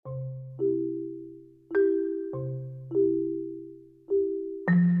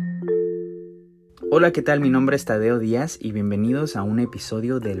Hola, ¿qué tal? Mi nombre es Tadeo Díaz y bienvenidos a un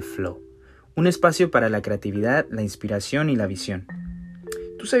episodio del FLOW, un espacio para la creatividad, la inspiración y la visión.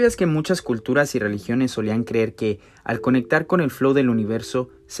 ¿Tú sabías que muchas culturas y religiones solían creer que al conectar con el flow del universo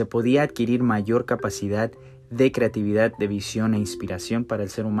se podía adquirir mayor capacidad de creatividad, de visión e inspiración para el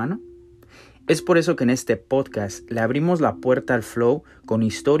ser humano? Es por eso que en este podcast le abrimos la puerta al flow con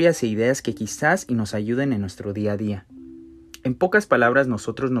historias e ideas que quizás y nos ayuden en nuestro día a día. En pocas palabras,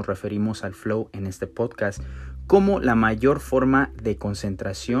 nosotros nos referimos al flow en este podcast como la mayor forma de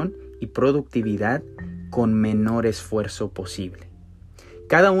concentración y productividad con menor esfuerzo posible.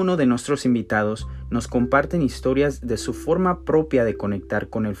 Cada uno de nuestros invitados nos comparten historias de su forma propia de conectar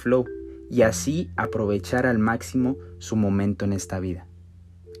con el flow y así aprovechar al máximo su momento en esta vida.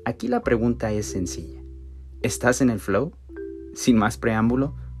 Aquí la pregunta es sencilla. ¿Estás en el flow? Sin más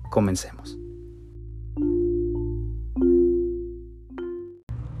preámbulo, comencemos.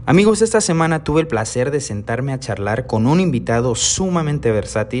 Amigos, esta semana tuve el placer de sentarme a charlar con un invitado sumamente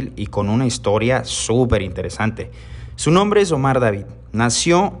versátil y con una historia súper interesante. Su nombre es Omar David.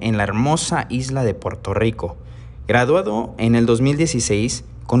 Nació en la hermosa isla de Puerto Rico. Graduado en el 2016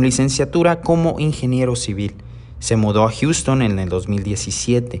 con licenciatura como ingeniero civil. Se mudó a Houston en el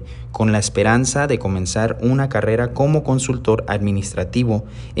 2017 con la esperanza de comenzar una carrera como consultor administrativo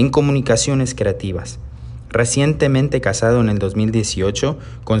en comunicaciones creativas. Recientemente casado en el 2018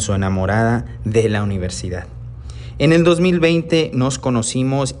 con su enamorada de la universidad. En el 2020 nos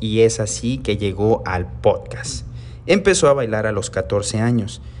conocimos y es así que llegó al podcast. Empezó a bailar a los 14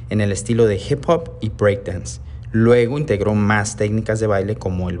 años en el estilo de hip hop y breakdance. Luego integró más técnicas de baile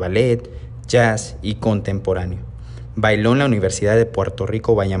como el ballet, jazz y contemporáneo. Bailó en la Universidad de Puerto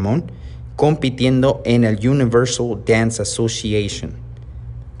Rico, Bayamón, compitiendo en el Universal Dance Association.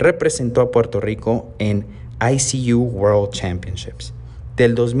 Representó a Puerto Rico en ICU World Championships.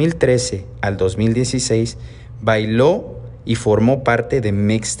 Del 2013 al 2016 bailó y formó parte de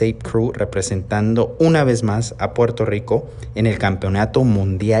Mixtape Crew, representando una vez más a Puerto Rico en el Campeonato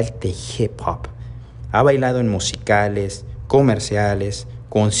Mundial de Hip Hop. Ha bailado en musicales, comerciales,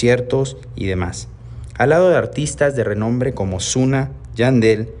 conciertos y demás, al lado de artistas de renombre como Zona,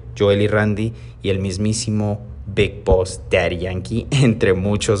 Yandel, Joel y Randy y el mismísimo Big Boss Daddy Yankee, entre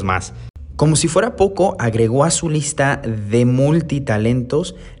muchos más. Como si fuera poco, agregó a su lista de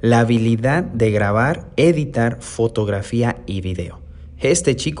multitalentos la habilidad de grabar, editar, fotografía y video.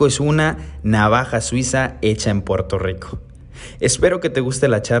 Este chico es una navaja suiza hecha en Puerto Rico. Espero que te guste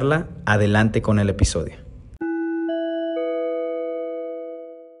la charla. Adelante con el episodio.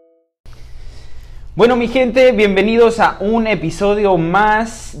 Bueno, mi gente, bienvenidos a un episodio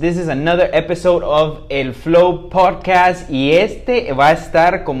más. This is another episode of El Flow Podcast. Y este va a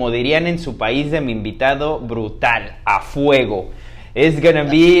estar, como dirían en su país de mi invitado, brutal, a fuego. It's gonna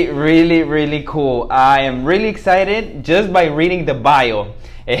be really, really cool. I am really excited just by reading the bio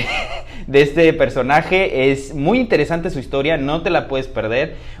de este personaje. Es muy interesante su historia, no te la puedes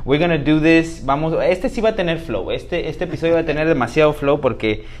perder. We're gonna do this. Este sí va a tener flow. Este episodio va a tener demasiado flow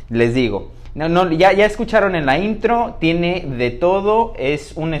porque les digo. Ya escucharon en la intro, tiene de todo,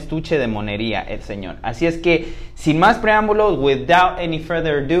 es un estuche de monería el señor. Así es que, sin más preámbulos, without any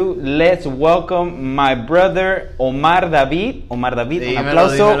further ado, let's welcome my brother Omar David. Omar David, dímelo, un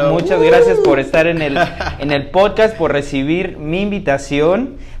aplauso. Dímelo. Muchas gracias por estar en el podcast, por recibir mi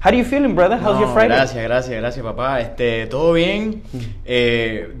invitación. How do you feeling, brother? How's your Friday? Gracias, papá. Todo bien.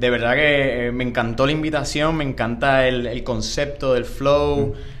 De verdad que me encantó la invitación, me encanta el concepto del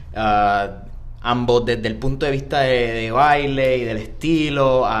flow. Ambos desde el punto de vista de baile y del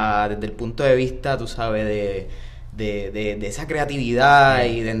estilo, desde el punto de vista, tú sabes, de esa creatividad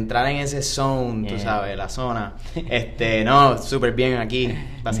y de entrar en ese zone, tú sabes, la zona. No, súper bien aquí,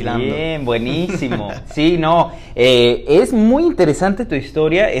 vacilando. Bien, buenísimo. Sí, no, es muy interesante tu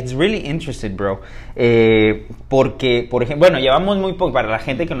historia. It's really interesting, bro. Porque, por ejemplo, bueno, llevamos muy poco, para la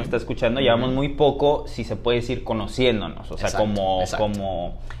gente que nos está escuchando, llevamos muy poco, si se puede decir, conociéndonos. O sea, exacto.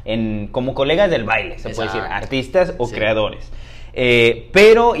 Como colegas del baile, se puede decir, artistas o creadores.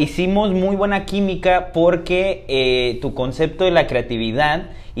 Pero hicimos muy buena química porque tu concepto de la creatividad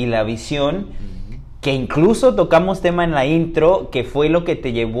y la visión, que incluso tocamos tema en la intro, que fue lo que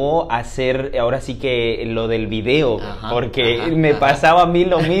te llevó a hacer ahora sí que lo del video, porque me pasaba a mí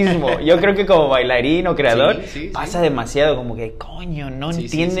lo mismo. Yo creo que como bailarín o creador pasa demasiado, como que coño, no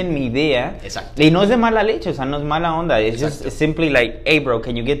entienden mi idea. Exacto. Y no es de mala leche, o sea, no es mala onda, es just simply like, hey bro,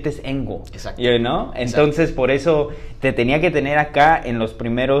 can you get this angle? Exacto. You know? Entonces por eso te tenía que tener acá en los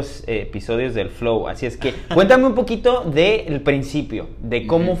primeros episodios del Flow. Así es que cuéntame un poquito del principio, de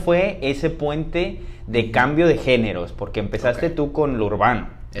cómo fue ese puente de cambio de géneros, porque empezaste tú con lo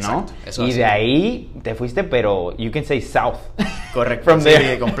urbano. Exacto, ¿no? eso Y así. de ahí te fuiste, pero you can say south. Correcto. From Sí,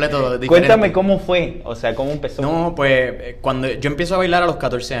 there. completo diferente. Cuéntame cómo fue, o sea, cómo empezó. No, pues cuando yo empiezo a bailar a los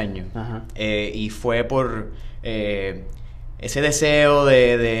 14 años. Ajá. Y fue por ese deseo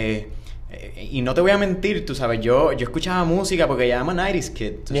y no te voy a mentir, tú sabes, yo escuchaba música porque ya I'm a 90s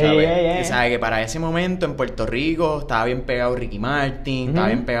kid, tú sabes. Yeah. Y sabes que para ese momento en Puerto Rico estaba bien pegado Ricky Martin, estaba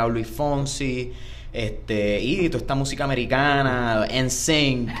bien pegado Luis Fonsi, y toda esta música americana,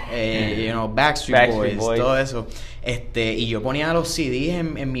 NSYNC, Backstreet Boys, todo eso. Y yo ponía los CDs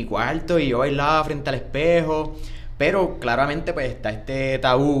en mi cuarto y yo bailaba frente al espejo, pero claramente pues está este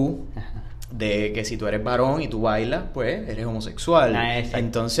tabú de que si tú eres varón y tú bailas, pues eres homosexual.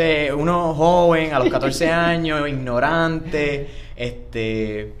 Entonces, uno joven, a los 14 años, ignorante,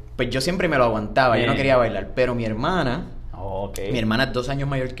 pues yo siempre me lo aguantaba, yo no quería bailar, pero mi hermana es 2 años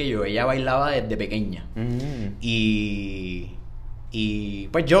mayor que yo, ella bailaba desde pequeña. Y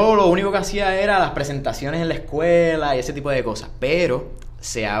pues yo lo único que hacía era las presentaciones en la escuela y ese tipo de cosas, pero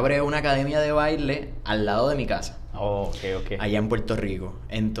se abre una academia de baile al lado de mi casa. Allá en Puerto Rico.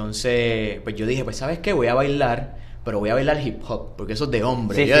 Entonces, pues yo dije, pues ¿sabes qué? Voy a bailar, pero voy a bailar hip hop, porque eso es de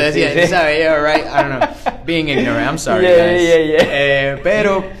hombre. Yo decía, ¿sabes? Yeah, right, I don't know, being ignorant, I'm sorry, guys.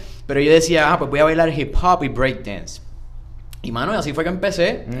 Pero yo decía, pues voy a bailar hip hop y breakdance. Y mano, así fue que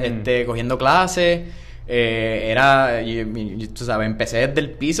empecé, cogiendo clases. Tú sabes, empecé desde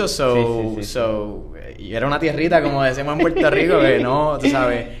el piso, y era una tierrita, como decimos en Puerto Rico, que no, tú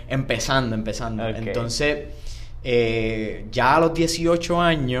sabes, empezando. Entonces, ya a los 18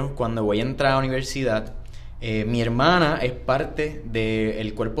 años, cuando voy a entrar a la universidad, mi hermana es parte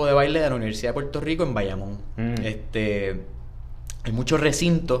del cuerpo de baile de la Universidad de Puerto Rico en Bayamón. Hay muchos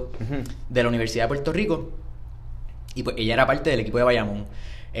recintos de la Universidad de Puerto Rico, y pues ella era parte del equipo de Bayamón.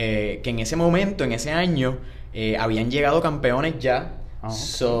 Que en ese momento, en ese año, habían llegado campeones ya.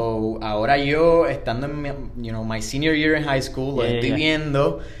 So, ahora yo, estando en my senior year in high school, lo estoy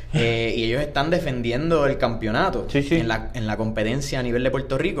viendo, y ellos están defendiendo el campeonato en la competencia a nivel de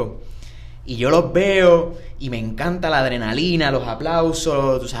Puerto Rico. Y yo los veo y me encanta la adrenalina, los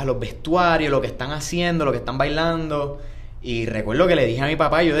aplausos, tú sabes, los vestuarios, lo que están haciendo, lo que están bailando. Y recuerdo que le dije a mi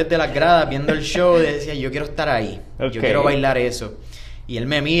papá, yo desde las gradas viendo el show, decía, yo quiero estar ahí, yo quiero bailar eso. Y él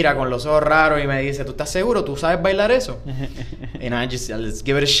me mira con los ojos raros y me dice, ¿tú estás seguro? ¿Tú sabes bailar eso? And I just, let's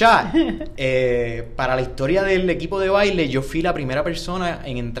give it a shot. Para la historia del equipo de baile, yo fui la primera persona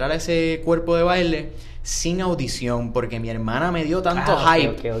en entrar a ese cuerpo de baile sin audición, porque mi hermana me dio tanto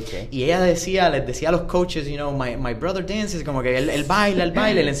hype. Y ella les decía a los coaches, my brother dances, como que él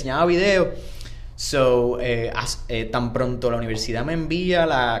baila, le enseñaba videos. So, tan pronto la universidad me envía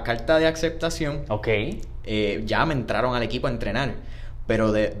la carta de aceptación, ya me entraron al equipo a entrenar.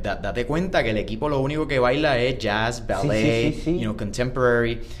 Pero date cuenta que el equipo lo único que baila es jazz, ballet,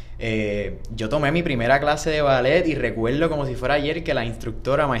 contemporary. Yo tomé mi primera clase de ballet y recuerdo como si fuera ayer que la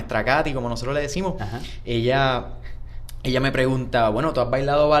instructora, maestra Katy, como nosotros le decimos, ella me pregunta, bueno, ¿tú has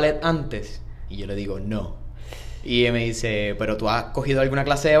bailado ballet antes? Y yo le digo, no. Y ella me dice, ¿pero tú has cogido alguna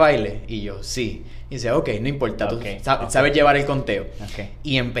clase de baile? Y yo, sí. Y dice, ok, no importa, tú sabes llevar el conteo.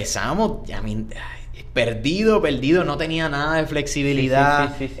 Y empezamos, perdido, no tenía nada de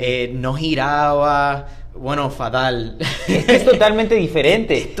flexibilidad, no giraba, bueno, fatal. Es totalmente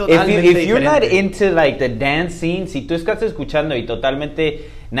diferente. Es totalmente if you're not diferente. into like the dance scene, si tú estás escuchando y totalmente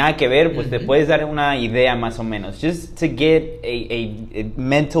nada que ver, pues te puedes dar una idea más o menos. Just to get a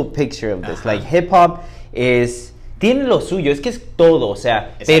mental picture of this. Like hip hop tiene lo suyo, es que es todo, o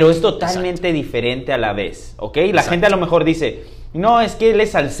sea, pero es totalmente diferente a la vez, ¿ok? La gente a lo mejor dice, no, es que él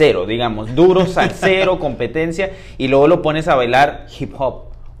es salsero, digamos, duro salsero, competencia, y luego lo pones a bailar hip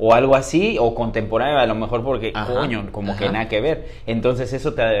hop o algo así, o contemporáneo, a lo mejor porque, que nada que ver. Entonces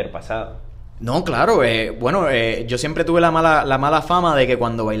eso te ha de haber pasado. No, claro, yo siempre tuve la mala fama de que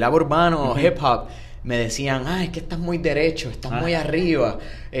cuando bailaba urbano o hip hop, me decían, es que estás muy derecho, estás muy arriba.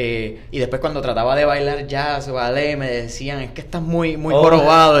 Y después cuando trataba de bailar jazz o ballet, me decían, es que estás muy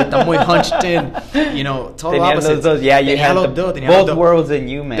jorobado, estás muy hunched in. Tenía los dos, tenía los dos. Both worlds in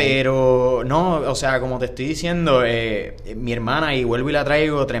you, man. Pero no, o sea, como te estoy diciendo, mi hermana, y vuelvo y la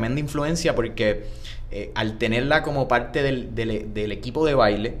traigo, tremenda influencia porque al tenerla como parte del equipo de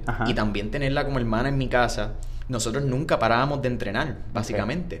baile y también tenerla como hermana en mi casa, nosotros nunca parábamos de entrenar,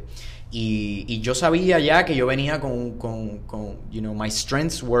 básicamente. Y yo sabía ya que yo venía con my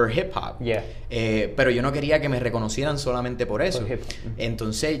strengths were hip hop. Pero yo no quería que me reconocieran solamente por eso.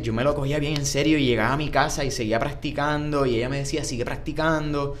 Entonces yo me lo cogía bien en serio y llegaba a mi casa y seguía practicando, y ella me decía, sigue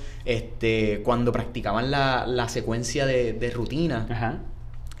practicando. Cuando practicaban la secuencia de rutina,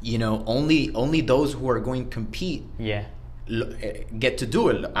 only those who are going to compete get to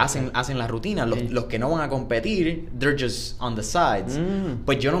do it, hacen la rutina. Los que no van a competir, they're just on the sides.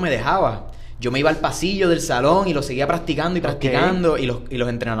 Pues yo no me dejaba. Yo me iba al pasillo del salón y lo seguía practicando y practicando, y los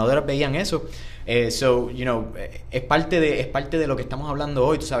entrenadores veían eso. So, you know, es parte de lo que estamos hablando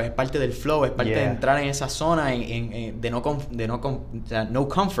hoy, tú sabes, es parte del flow, es parte de entrar en esa zona de no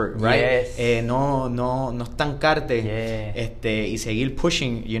comfort, right? Yes. No estancarte, y seguir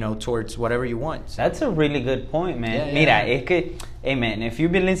pushing, you know, towards whatever you want. So, that's a really good point, man. Mira, es que, hey man, if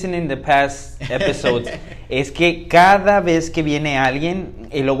you've been listening to the past episodes, es que cada vez que viene alguien,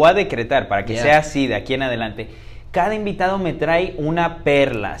 y lo voy a decretar para que sea así de aquí en adelante, cada invitado me trae una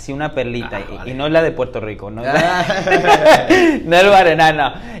perla, sí, una perlita, y no es la de Puerto Rico, no es no es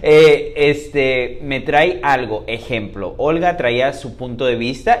no. Me trae algo, ejemplo, Olga traía su punto de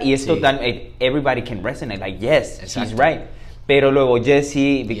vista y es total, everybody can resonate, like, yes, she's right. Pero luego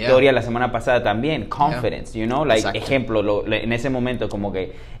Jessie, Victoria la semana pasada también, confidence, you know, like, ejemplo, en ese momento como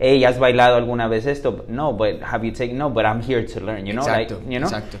que, hey, ¿has bailado alguna vez esto? No, but have you taken, no, but I'm here to learn, you know, like, you know.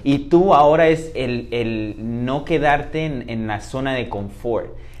 Y tú ahora es el no quedarte en la zona de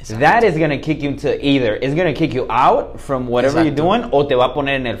confort. That is going to kick you to either, it's going to kick you out from whatever you're doing, o te va a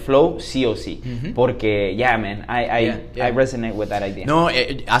poner en el flow sí o sí. Porque, man, I resonate with that idea. No,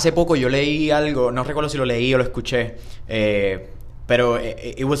 hace poco yo leí algo, no recuerdo si lo leí o lo escuché, pero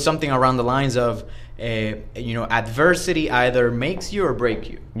it was something around the lines of, you know, adversity either makes you or break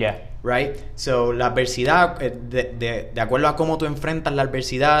you. Yeah. Right? So, la adversidad, de acuerdo a cómo tú enfrentas la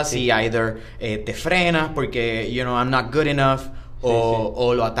adversidad, si either te frenas porque, you know, I'm not good enough,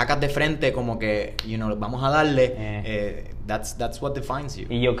 o lo atacas de frente como que, you know, vamos a darle, that's what defines you.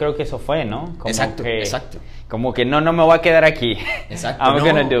 Y yo creo que eso fue, ¿no? Como exacto. Como que no me voy a quedar aquí. Exacto. I'm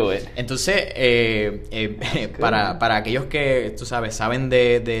gonna do it. Entonces, para aquellos que, tú sabes, saben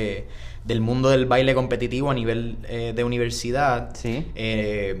del mundo del baile competitivo a nivel de universidad,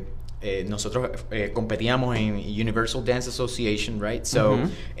 nosotros competíamos en Universal Dance Association, right? So,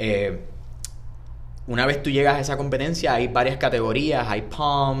 una vez tú llegas a esa competencia, hay varias categorías, hay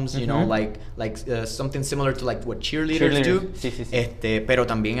palms, you know, like something similar to like what cheerleaders do. Sí. Pero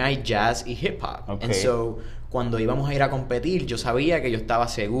también hay jazz y hip hop. Okay. And so, cuando íbamos a ir a competir, yo sabía que yo estaba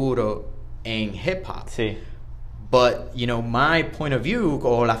seguro en hip hop. Sí. But, you know, my point of view,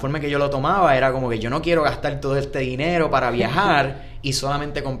 o la forma que yo lo tomaba, era como que yo no quiero gastar todo este dinero para viajar y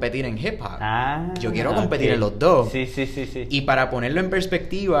solamente competir en hip hop. Yo quiero competir en los dos. Sí. Y para ponerlo en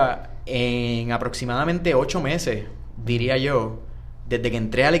perspectiva, en aproximadamente 8 meses, diría yo, desde que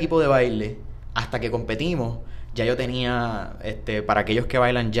entré al equipo de baile hasta que competimos, ya yo tenía, para aquellos que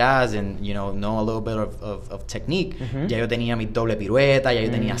bailan jazz and, you know a little bit of technique, ya yo tenía mi doble pirueta, ya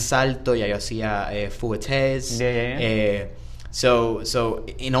yo tenía salto, ya yo hacía fouettes. So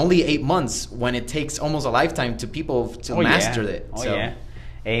in only 8 months, when it takes almost a lifetime to people to master it.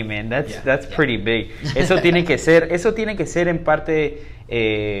 Hey man, that's pretty big. Eso tiene que ser en parte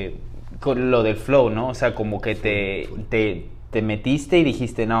con lo del flow, ¿no? O sea, como que te metiste y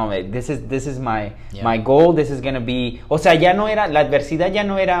dijiste, no, this is my goal, this is gonna be, o sea, ya no era, la adversidad ya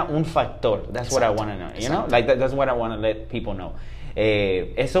no era un factor. That's what I want to know, you know? Like that's what I want to let people know.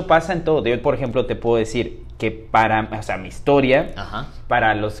 Eso pasa en todo. Yo, por ejemplo, te puedo decir que mi historia,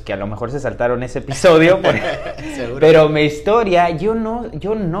 para los que a lo mejor se saltaron ese episodio, pero mi historia, yo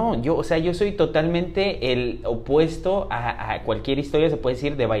soy totalmente el opuesto a cualquier historia, se puede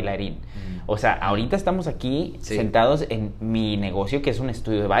decir, de bailarín. O sea, ahorita estamos aquí sentados en mi negocio, que es un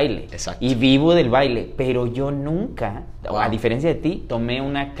estudio de baile. Exacto. Y vivo del baile, pero yo nunca, a diferencia de ti, tomé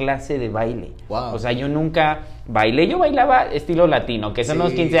una clase de baile. O sea, yo nunca bailé, yo bailaba estilo latino, que son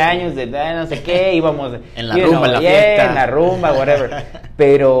los 15 años de no sé qué, íbamos en la rumba, en la fiesta, en la rumba, whatever.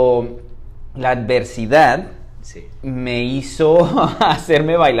 Pero la adversidad me hizo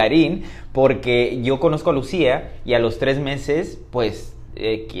hacerme bailarín, porque yo conozco a Lucía y a los 3 meses, pues,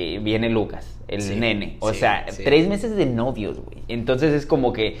 que viene Lucas, el nene. O sea, 3 meses de novios, güey. Entonces es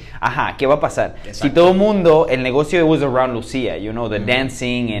como que, ¿qué va a pasar? Si todo el mundo, el negocio was around Lucía, you know, the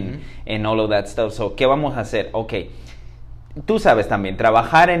dancing and all of that stuff. So, ¿qué vamos a hacer? Ok. Tú sabes también,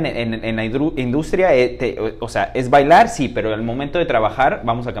 trabajar en la industria, o sea, es bailar, sí, pero al momento de trabajar,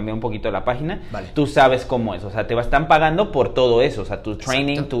 vamos a cambiar un poquito la página, tú sabes cómo es, o sea, te están pagando por todo eso, o sea, tu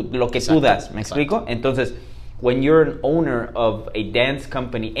training, lo que tú das, ¿me explico? Entonces, when you're an owner of a dance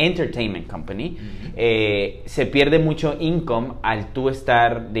company, entertainment company, se pierde mucho income al tú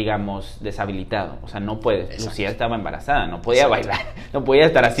estar, digamos, deshabilitado. O sea, no puedes. Lucía estaba embarazada, no podía bailar, no podía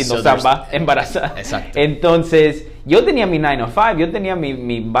estar haciendo samba embarazada. Entonces, yo tenía mi 9 to 5, yo tenía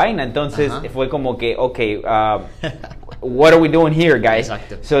mi vaina, entonces fue como que, what are we doing here, guys?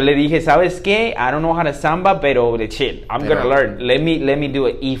 Exacto. So le dije, ¿sabes qué? I don't know how to samba, pero shit, I'm gonna learn. Let me do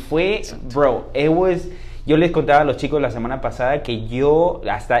it. Y fue, exacto. Bro, it was... Yo les contaba a los chicos la semana pasada que yo,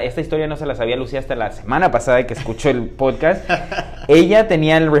 hasta esta historia no se la sabía Lucía hasta la semana pasada que escuchó el podcast. Ella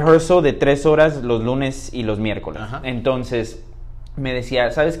tenía el rehearsal de 3 horas los lunes y los miércoles. Ajá. Entonces me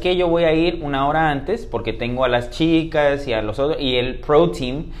decía, ¿sabes qué? Yo voy a ir 1 hora antes porque tengo a las chicas y a los otros, y el pro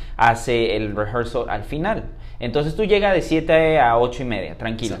team hace el rehearsal al final. Entonces tú llegas de 7 a 8 y media,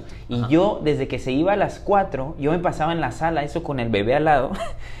 tranquilo. Y yo, desde que se iba a las 4, yo me pasaba en la sala, eso con el bebé al lado,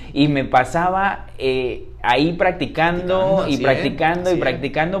 y me pasaba ahí practicando,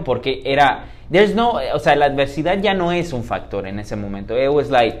 porque era... o sea, la adversidad ya no es un factor en ese momento. It was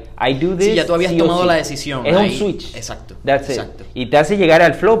like, I do this. Sí, ya tú habías tomado la decisión. Es un switch. Exacto. That's it. Y te hace llegar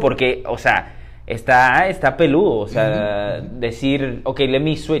al flow porque, o sea... Está peludo, o sea, decir, ok, let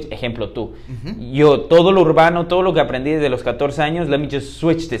me switch, ejemplo tú, yo todo lo urbano, todo lo que aprendí desde los 14 años, let me just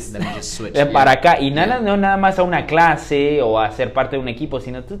switch this, para acá, y no nada más a una clase o a ser parte de un equipo,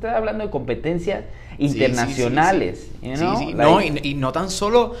 sino tú estás hablando de competencias internacionales, you know? Like, no, y no tan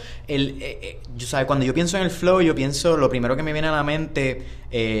solo, ¿sabes? Cuando yo pienso en el flow, yo pienso, lo primero que me viene a la mente,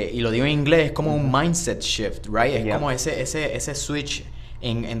 y lo digo en inglés, es como un mindset shift, right? Es como ese switch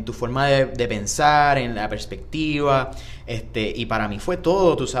en tu forma de pensar, en la perspectiva, y para mí fue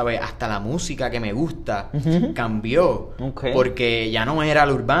todo, tú sabes, hasta la música que me gusta cambió, porque ya no era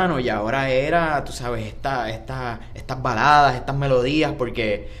lo urbano y ahora era, tú sabes, estas baladas, estas melodías,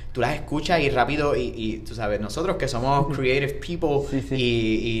 porque tú las escuchas y rápido, y tú sabes, nosotros que somos creative people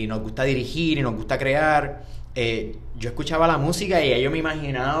y nos gusta dirigir y nos gusta crear, yo escuchaba la música y yo me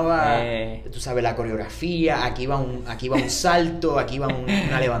imaginaba, tú sabes, la coreografía, aquí va un salto, aquí va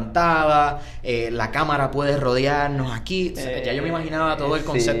una levantada, la cámara puede rodearnos aquí, ya yo me imaginaba todo el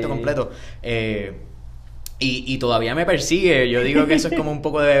concepto completo, y todavía me persigue. Yo digo que eso es como un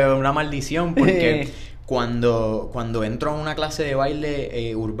poco de una maldición, porque cuando entro a una clase de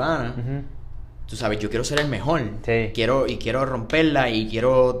baile urbana, tú sabes, yo quiero ser el mejor, quiero romperla y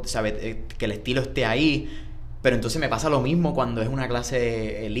quiero, sabes, que el estilo esté ahí. Pero entonces me pasa lo mismo cuando es una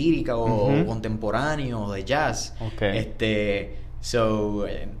clase lírica o contemporáneo o de jazz.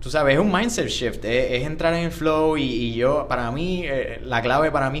 Tú sabes, es un mindset shift, es entrar en el flow y yo, para mí, la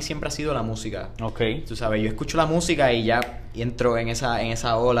clave para mí siempre ha sido la música. Tú sabes, yo escucho la música y ya entro en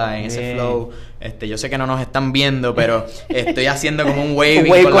esa ola, en ese flow. Yo sé que no nos están viendo, pero estoy haciendo como un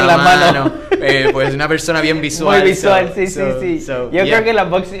waving con la mano. Pues una persona bien visual. Muy visual, sí. Yo creo que la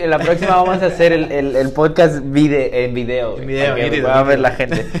próxima vamos a hacer el podcast en video. En video, va a ver la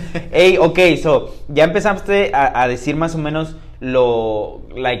gente. Ya empezaste a decir más o menos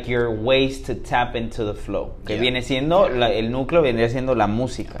your ways to tap into the flow, que viene siendo, el núcleo vendría siendo la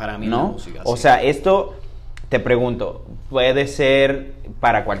música. Para mí, ¿no? La música, o sea, esto, te pregunto, puede ser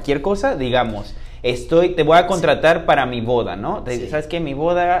para cualquier cosa, digamos, te voy a contratar para mi boda, ¿no? ¿Sabes qué? Mi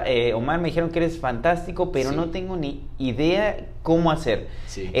boda, Omar, me dijeron que eres fantástico, pero no tengo ni idea cómo hacer.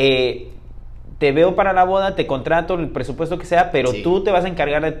 Te veo para la boda, te contrato, el presupuesto que sea, pero tú te vas a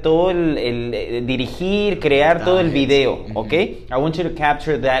encargar de todo el dirigir, crear todo el video, ¿ok? I want you to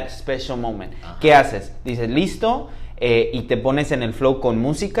capture that special moment. ¿Qué haces? Dices, listo, y te pones en el flow con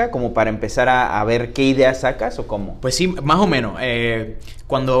música como para empezar a ver qué ideas sacas o cómo. Pues sí, más o menos.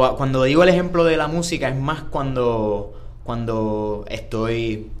 Cuando digo el ejemplo de la música es más cuando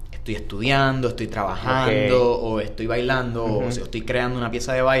estoy estudiando, estoy trabajando o estoy bailando o estoy creando una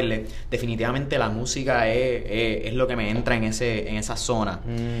pieza de baile. Definitivamente la música es lo que me entra en esa zona.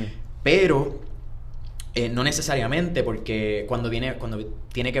 Pero no necesariamente, porque cuando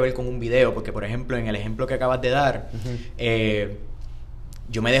tiene que ver con un video, porque por ejemplo en el ejemplo que acabas de dar,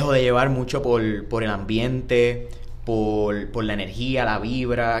 yo me dejo de llevar mucho por el ambiente, por la energía, la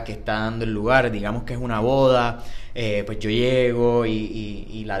vibra que está dando el lugar. Digamos que es una boda, pues yo llego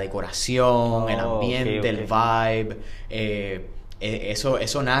y la decoración, el ambiente, el vibe,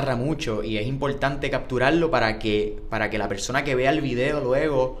 eso narra mucho y es importante capturarlo para que la persona que vea el video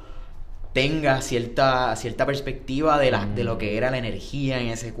luego tenga cierta perspectiva de lo que era la energía en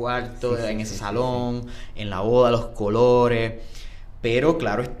ese cuarto, en ese salón, en la boda, los colores. Pero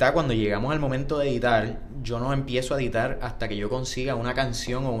claro está, cuando llegamos al momento de editar, yo no empiezo a editar hasta que yo consiga una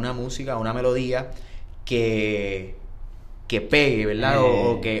canción o una música o una melodía que pegue, ¿verdad?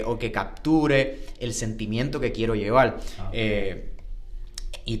 O que capture el sentimiento que quiero llevar.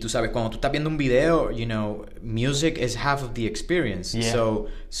 Y tú sabes, cuando tú estás viendo un video, music is half of the experience.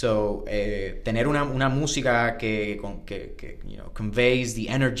 So tener una música que conveys the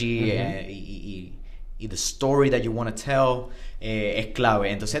energy y the story that you want to tell es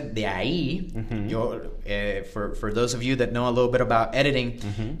clave. Entonces, de ahí, yo, for those of you that know a little bit about editing,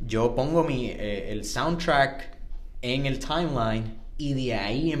 yo pongo el soundtrack en el timeline y de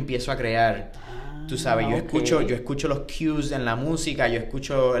ahí empiezo a crear. Tú sabes, yo escucho los cues en la música, yo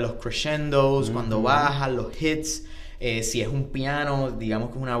escucho los crescendos, cuando bajan, los hits. Si es un piano, digamos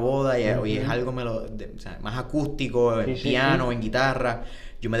que es una boda y es algo o sea, más acústico, en piano, en guitarra,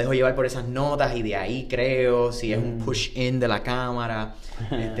 yo me dejo llevar por esas notas y de ahí creo. Si es un push-in de la cámara,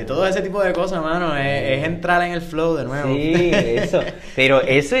 todo ese tipo de cosas, mano, es entrar en el flow de nuevo. Sí, eso. Pero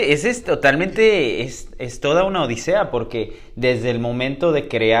ese es totalmente, es toda una odisea, porque desde el momento de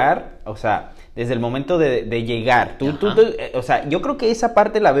crear, o sea, desde el momento de llegar, o sea, yo creo que esa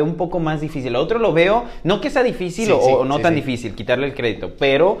parte la veo un poco más difícil. Lo otro lo veo, no que sea difícil o no tan difícil, quitarle el crédito,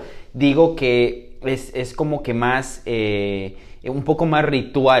 pero digo que es como que más, un poco más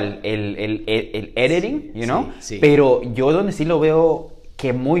ritual el editing, you know? Sí. Pero yo donde sí lo veo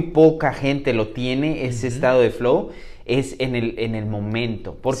que muy poca gente lo tiene, ese estado de flow, es en el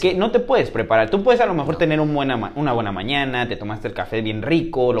momento, porque no te puedes preparar. Tú puedes a lo mejor tener una buena mañana, te tomaste el café bien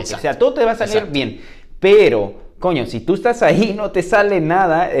rico, lo que sea, todo te va a salir bien, pero coño, si tú estás ahí no te sale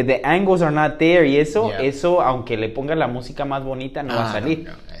nada, the angles are not there, y eso aunque le pongas la música más bonita no va a salir.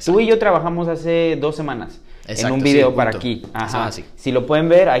 Tú y yo trabajamos hace 2 semanas en un video para aquí. Si lo pueden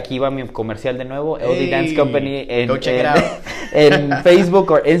ver, aquí va mi comercial de nuevo, LD Dance Company en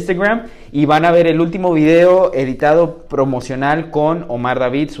Facebook o Instagram, y van a ver el último video editado promocional con Omar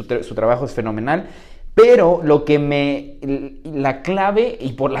David. Su trabajo es fenomenal. Pero lo que la clave,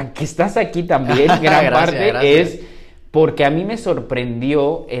 y por la que estás aquí también, gran parte, es porque a mí me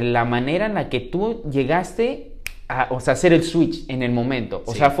sorprendió la manera en la que tú llegaste a hacer el switch en el momento.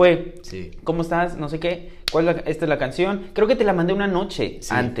 O sea, fue, ¿cómo estás? No sé qué. Esta es la canción. Creo que te la mandé una noche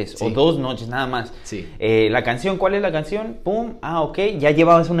antes, o 2 noches nada más. La canción, ¿cuál es la canción? Pum, ok, ya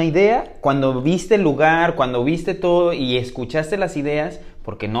llevabas una idea. Cuando viste el lugar, cuando viste todo y escuchaste las ideas,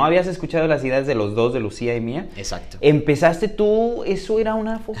 porque no habías escuchado las ideas de los dos, de Lucía y mía. Exacto. Empezaste tú, eso era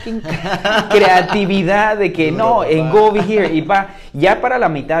una fucking creatividad de que en go over here, y va, ya para la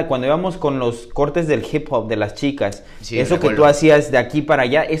mitad, cuando íbamos con los cortes del hip hop de las chicas, eso que tú hacías de aquí para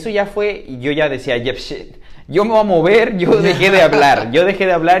allá, eso ya fue, yo ya decía, yep, shit, yo me voy a mover, yo dejé de hablar,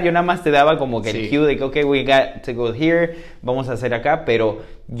 yo nada más te daba como que el cue de que, ok, we got to go here, vamos a hacer acá, pero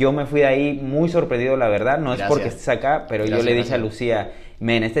yo me fui de ahí muy sorprendido, la verdad, no es porque estés acá, pero yo le dije a Lucía,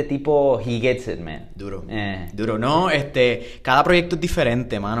 man, este tipo, he gets it, man. Duro. No, cada proyecto es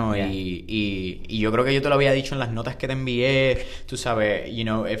diferente, mano, y yo creo que yo te lo había dicho en las notas que te envié, tú sabes, you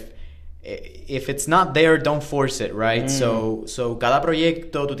know, if it's not there, don't force it, right? So cada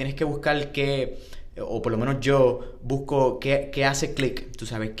proyecto tú tienes que buscar o por lo menos yo busco qué hace click, tú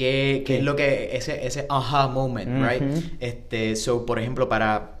sabes, qué es lo que ese aha moment, right? So, por ejemplo,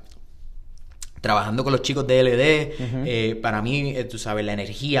 trabajando con los chicos de LD, para mí, tú sabes, la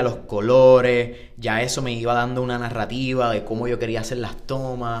energía, los colores, ya eso me iba dando una narrativa de cómo yo quería hacer las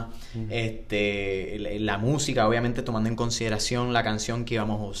tomas, la música, obviamente tomando en consideración la canción que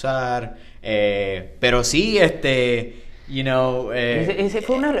íbamos a usar, pero sí, you know, ese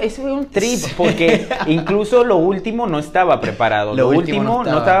fue un trip, porque incluso lo último no estaba preparado. Lo último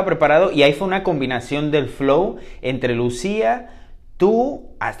no estaba preparado, y ahí fue una combinación del flow entre Lucía,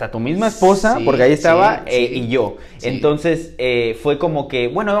 tú, hasta tu misma esposa, porque ahí estaba, y yo. Entonces, fue como que,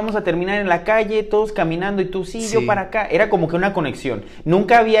 bueno, vamos a terminar en la calle, todos caminando, y tú, yo para acá. Era como que una conexión.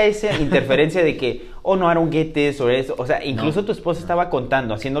 Nunca había esa interferencia de que, no, I don't get this, o eso. O sea, incluso tu esposa estaba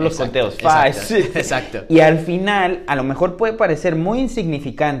contando, haciendo los conteos. Exacto. Y al final, a lo mejor puede parecer muy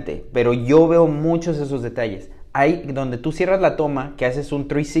insignificante, pero yo veo muchos de esos detalles. Hay donde tú cierras la toma, que haces un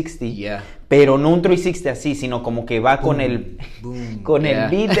 360, pero no un 360 así, sino como que va con el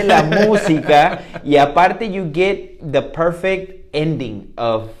beat de la música, y aparte you get the perfect ending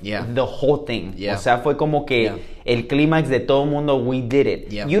of the whole thing. O sea, fue como que el clímax de todo el mundo, we did it.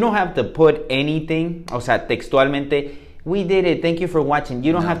 You don't have to put anything, o sea, textualmente, we did it, thank you for watching.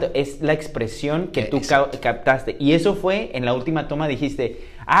 You don't have to, es la expresión que tú captaste. Y eso fue, en la última toma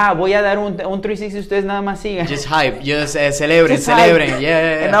dijiste, voy a dar un 360, ustedes nada más sigan. Just hype, just celebren.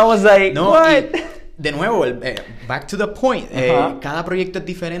 And I was like, what? De nuevo, back to the point. Cada proyecto es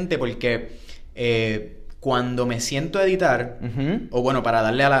diferente porque cuando me siento a editar, o bueno, para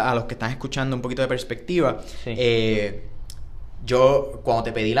darle a los que están escuchando un poquito de perspectiva, yo, cuando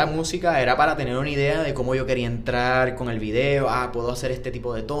te pedí la música, era para tener una idea de cómo yo quería entrar con el video. Puedo hacer este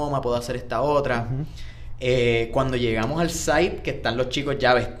tipo de toma, puedo hacer esta otra. Cuando llegamos al site, que están los chicos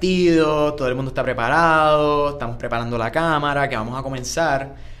ya vestidos, todo el mundo está preparado, estamos preparando la cámara, que vamos a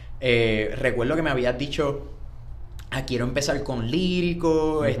comenzar, recuerdo que me habías dicho, quiero empezar con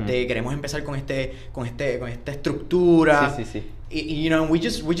lírico, queremos empezar con esta estructura. Sí. Y, you know, we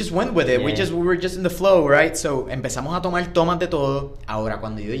just went with it. We were just in the flow, right? So, empezamos a tomar tomas de todo. Ahora,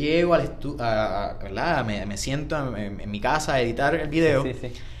 cuando yo llego al ¿verdad? Me siento en mi casa a editar el video.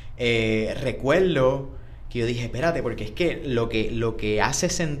 Recuerdo que yo dije, espérate, porque es que lo que hace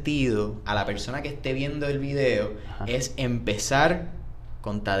sentido a la persona que esté viendo el video es empezar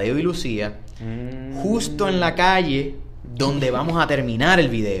con Tadeo y Lucía justo en la calle donde vamos a terminar el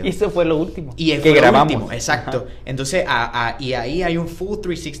video. Y eso fue lo último y que grabamos. Último, exacto. Entonces, y ahí hay un full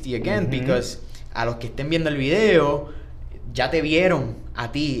 360 again, because a los que estén viendo el video ya te vieron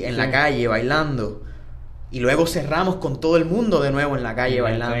a ti en la calle bailando. Y luego cerramos con todo el mundo de nuevo en la calle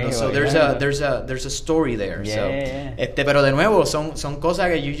bailando. So there's a story there. Pero de nuevo son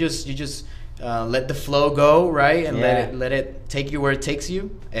cosas que you just let the flow go, right? And let it take you where it takes you.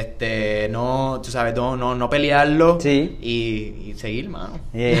 No, tú sabes, no pelearlo. Sí. Y seguir, mano.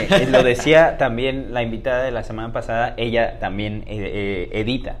 Lo decía también la invitada de la semana pasada, ella también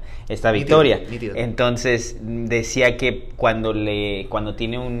edita esta Victoria. Nítido. Entonces decía que cuando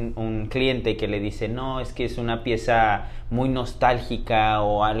tiene un cliente que le dice, no, es que es una pieza muy nostálgica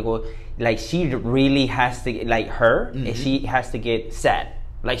o algo, like she really has to, like her, she has to get sad.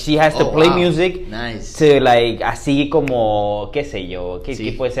 Like she has to play music to like así como qué sé yo,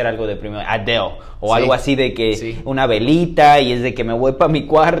 que puede ser algo de primero Adele o algo así de que una velita y es de que me voy para mi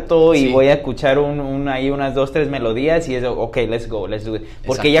cuarto y voy a escuchar ahí unas 2-3 melodías y es okay, let's do it.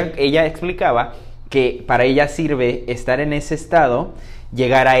 Porque ella explicaba que para ella sirve estar en ese estado,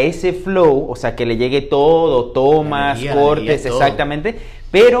 llegar a ese flow, o sea, que le llegue todo, tomas, cortes, exactamente,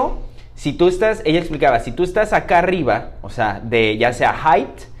 pero si tú estás, ella explicaba, si tú estás acá arriba, o sea, ya sea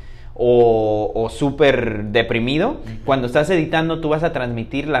hyped o súper deprimido, cuando estás editando tú vas a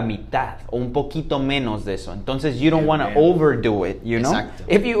transmitir la mitad o un poquito menos de eso. Entonces, you don't want to overdo it, you know? Exacto.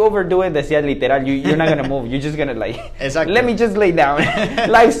 If you overdo it, decía literal, you're not going to move. You're just going to like, exacto. Let me just lay down.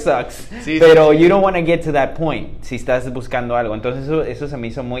 Life sucks. Pero you don't want to get to that point si estás buscando algo. Entonces, eso se me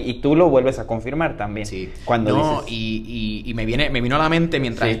hizo muy... Y tú lo vuelves a confirmar también. Sí. Cuando no, dices... y me vino a la mente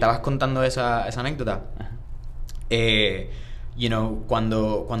mientras estabas contando esa anécdota. You know,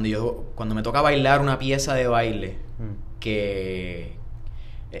 cuando me toca bailar una pieza de baile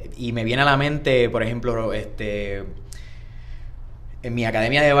y me viene a la mente, por ejemplo, en mi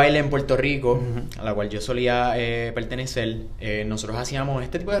academia de baile en Puerto Rico, a la cual yo solía pertenecer, nosotros hacíamos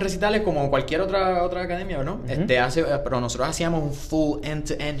este tipo de recitales como cualquier otra academia, ¿no? Pero nosotros hacíamos un full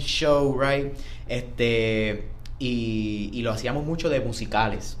end-to-end show, right? Y lo hacíamos mucho de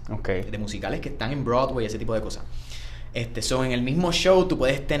musicales. De musicales que están en Broadway, ese tipo de cosas. En el mismo show tú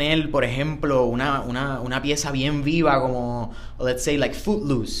puedes tener, por ejemplo, una pieza bien viva como, let's say, like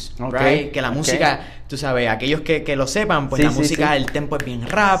Footloose, right? Que la música, tú sabes, aquellos que lo sepan, pues la música, el tempo es bien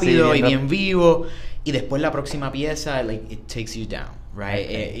rápido y bien vivo. Y después la próxima pieza, like, it takes you down, right?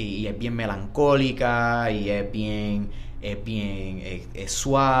 Y es bien melancólica y es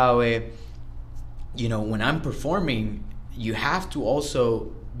suave. You know, when I'm performing, you have to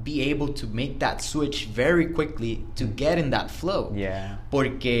also be able to make that switch very quickly to get in that flow.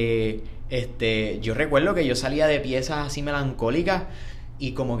 Porque yo recuerdo que yo salía de piezas así melancólicas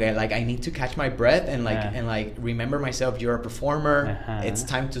y como que like I need to catch my breath and like remember myself, you're a performer, it's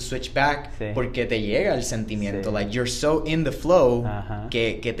time to switch back, porque te llega el sentimiento, like you're so in the flow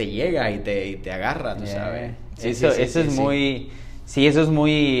que te llega y te agarra, tú sabes. Eso es muy... Sí, eso es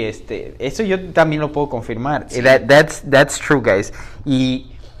muy... eso yo también lo puedo confirmar. That's true, guys. Y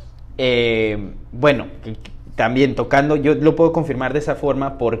bueno, también tocando, yo lo puedo confirmar de esa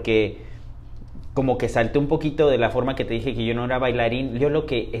forma porque como que salté un poquito de la forma que te dije que yo no era bailarín. Yo lo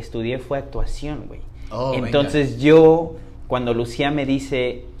que estudié fue actuación, güey. Entonces yo, cuando Lucía me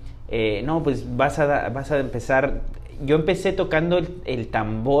dice, no, pues vas a empezar... Yo empecé tocando el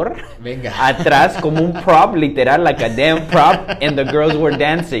tambor atrás como un prop, literal, like a damn prop, and the girls were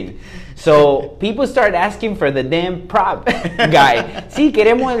dancing. So, people start asking for the damn prop guy. Sí,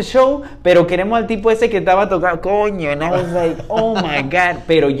 queremos el show, pero queremos al tipo ese que estaba tocando. Coño, and I was like, oh my God.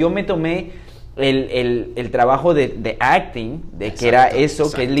 Pero yo me tomé el trabajo de acting, que era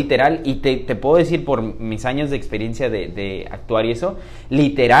eso, que es literal, y te puedo decir por mis años de experiencia de actuar y eso,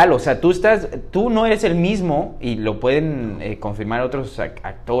 literal, o sea, tú no eres el mismo, y lo pueden confirmar otros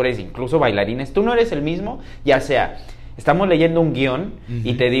actores, incluso bailarines, tú no eres el mismo, ya sea, estamos leyendo un guión,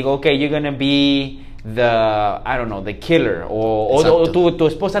 y te digo, okay, you're gonna be the killer, o tu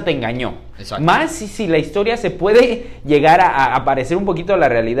esposa te engañó. Exacto. Más si la historia se puede llegar a parecer un poquito a la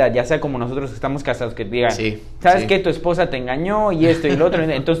realidad, ya sea como nosotros que estamos casados, que digan, ¿sabes qué? Tu esposa te engañó y esto y lo otro.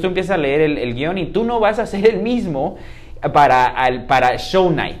 Entonces tú empiezas a leer el guión y tú no vas a ser el mismo para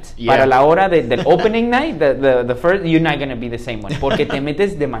show night, para la hora del opening night, the first, you're not gonna be the same one, porque te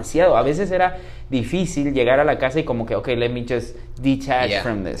metes demasiado. A veces era difícil llegar a la casa y como que, okay, let me just detach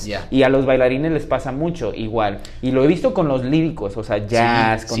from this. Y a los bailarines les pasa mucho igual. Y lo he visto con los líricos, o sea,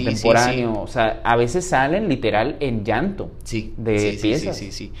 jazz, contemporáneo, o sea, a veces salen literal en llanto de piezas.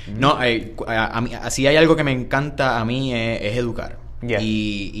 Sí. No, a mí, así hay algo que me encanta a mí es educar.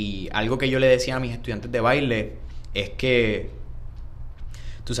 Y algo que yo le decía a mis estudiantes de baile es que,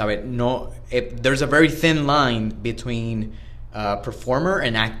 tú sabes, there's a very thin line between performer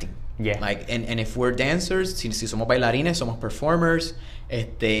and acting. Like, and if we're dancers, si somos bailarines, somos performers,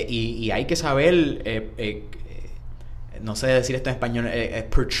 y hay que saber, no sé decir esto en español,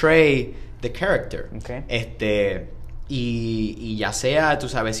 portray the character. Y ya sea, tú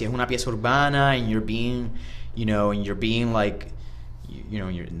sabes, si es una pieza urbana and you're being like, you're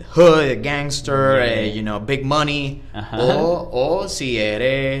in the hood, a gangster, big money, o si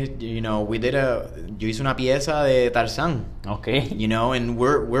eres, yo hice una pieza de Tarzán, and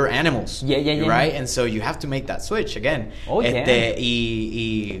we're animals, right? And so you have to make that switch again.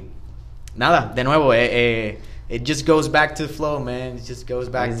 Y nada, de nuevo, it just goes back to the flow, man. It just goes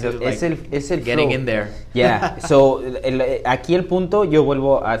back to el getting flow. In there. So aquí el punto, yo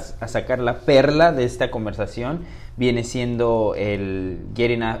vuelvo a sacar la perla de esta conversación, viene siendo el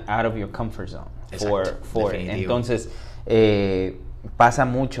getting out of your comfort zone. For it. Entonces, pasa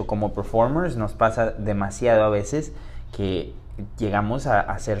mucho como performers, nos pasa demasiado a veces que llegamos a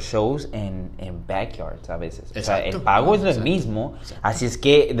hacer shows en backyards a veces. O sea, el pago es lo mismo, así es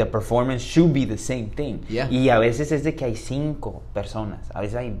que the performance should be the same thing. Y a veces es de que hay 5 personas, a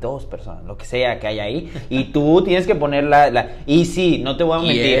veces hay 2 personas, lo que sea que hay ahí, y tú tienes que poner y sí, no te voy a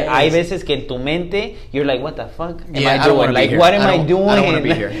mentir, hay veces que en tu mente you're like, what the fuck am I doing? Like, what am I doing?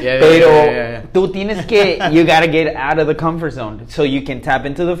 Pero tú tienes que, you gotta get out of the comfort zone so you can tap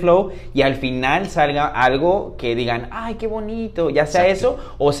into the flow y al final salga algo que digan, ay, qué bonito, ya sea eso,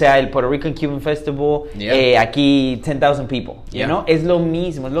 o sea el Puerto Rican Cuban Festival, aquí 10,000 people, you know, es lo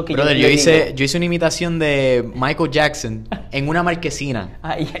mismo, es lo que yo hice una imitación de Michael Jackson en una marquesina,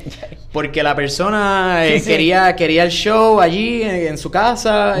 porque la persona quería el show allí en su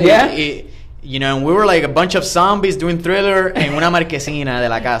casa, y and we were like a bunch of zombies doing Thriller en una marquesina de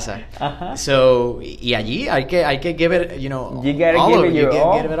la casa. So, y allí hay que give it, you gotta give it your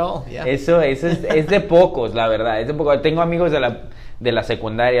all. Give it all. Eso es de pocos, la verdad. Es de pocos. Tengo amigos de la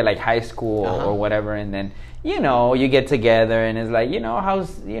secundaria, like high school or whatever, and then you get together and it's like,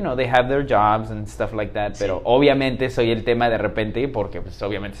 how's, they have their jobs and stuff like that, pero obviamente soy el tema de repente porque pues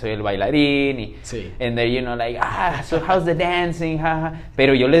obviamente soy el bailarín y and then like, so how's the dancing,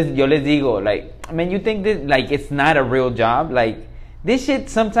 pero yo les digo, like, man, you think that like it's not a real job, like this shit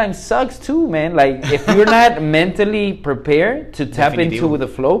sometimes sucks too, man. Like, if you're not mentally prepared to tap into the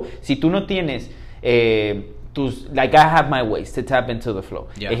flow, si tú no tienes like, I have my ways to tap into the flow.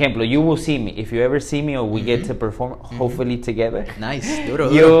 Ejemplo, you will see me. If you ever see me or we get to perform, hopefully together. Nice, duro.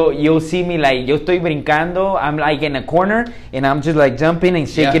 You'll see me like, yo estoy brincando, I'm like in a corner, and I'm just like jumping and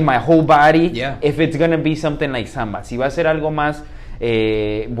shaking my whole body. If it's gonna be something like samba. Si va a ser algo más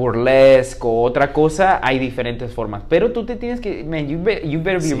burlesque o otra cosa, hay diferentes formas. Pero tú te tienes que, man, you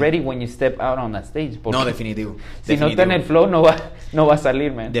better be ready when you step out on that stage. No, definitivo. Si no está en el flow, no va a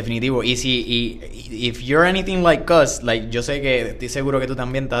salir, man. Definitivo. Y if you're anything like us, like, yo sé que estoy seguro que tú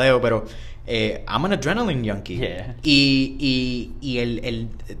también, Tadeo, pero I'm an adrenaline junkie. Y el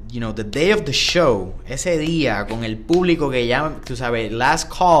the day of the show, ese día con el público que ya, tú sabes, last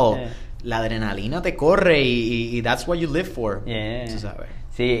call, la adrenalina te corre y that's what you live for. Tú sabes.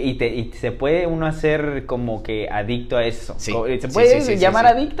 Sí, y se puede uno hacer como que adicto a eso. Se puede llamar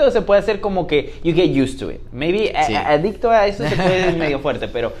adicto o se puede hacer como que you get used to it. Maybe adicto a eso se puede ser medio fuerte,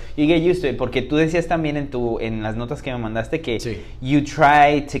 pero you get used to it. Porque tú decías también en las notas que me mandaste que you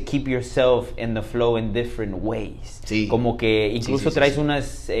try to keep yourself in the flow in different ways. Como que incluso traes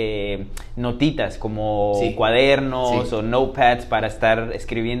unas notitas como cuadernos o notepads para estar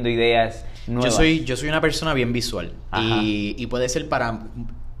escribiendo ideas nuevas. Yo soy una persona bien visual y puede ser para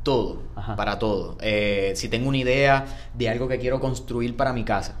todo, para todo. Si tengo una idea de algo que quiero construir para mi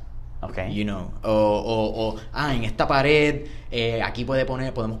casa, Okay. You know, en esta pared aquí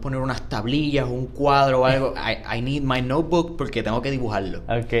podemos poner unas tablillas, un cuadro o algo. I need my notebook porque tengo que dibujarlo.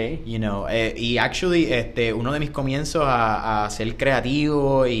 Okay. You know, y actually uno de mis comienzos a ser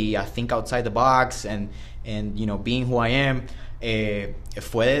creativo y a think outside the box and you know, being who I am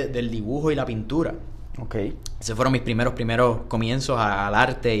fue del dibujo y la pintura. Okay. Esos fueron mis primeros comienzos al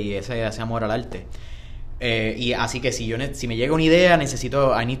arte y ese amor al arte. Y así que si me llega una idea,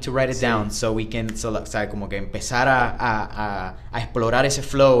 I need to write it down so we can, o sea, como que empezar a explorar ese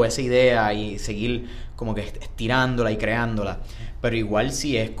flow, esa idea y seguir como que estirándola y creándola. Pero igual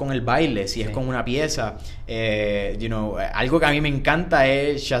si es con el baile, si es con una pieza, you know, algo que a mí me encanta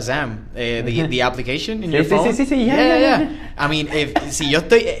es Shazam, the application in your phone. Sí, yeah. I mean, si yo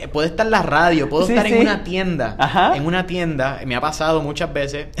puedo estar en la radio, puedo estar en una tienda, me ha pasado muchas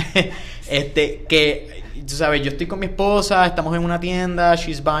veces, que, tú sabes, yo estoy con mi esposa, estamos en una tienda,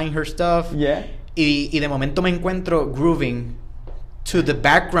 she's buying her stuff, y de momento me encuentro grooving to the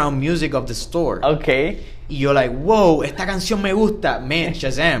background music of the store. Okay. Y yo like, wow, esta canción me gusta. Man,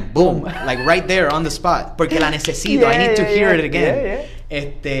 Shazam, boom. Like right there on the spot. Porque la necesito. I need to hear it again.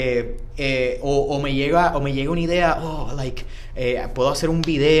 O me llega una idea, puedo hacer un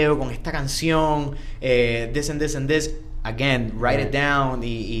video con esta canción, this and this and this. Again, write it down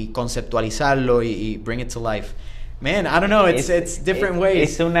y conceptualizarlo y bring it to life. Man, I don't know. It's different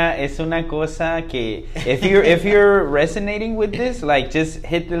ways. Es una cosa que if you're resonating with this, like just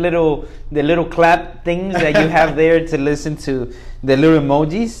hit the little clap things that you have there to listen to the little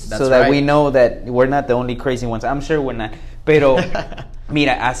emojis. That's so that we know that we're not the only crazy ones. I'm sure we're not. Pero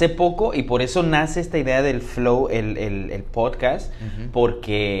mira, hace poco, y por eso nace esta idea del flow, el podcast,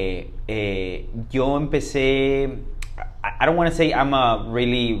 porque yo empecé. I don't want to say I'm a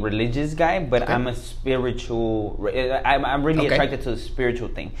really religious guy, but I'm a spiritual. I'm really attracted to the spiritual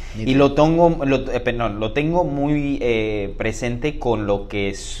thing. Y lo tengo muy presente con lo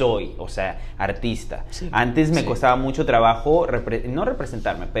que soy, o sea, artista. Sí. Antes me costaba mucho trabajo no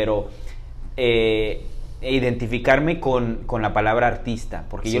representarme, pero identificarme con la palabra artista,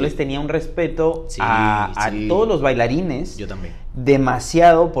 porque yo les tenía un respeto a todos los bailarines. Yo también.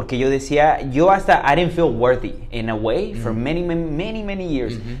 Demasiado, porque yo decía, I didn't feel worthy in a way for many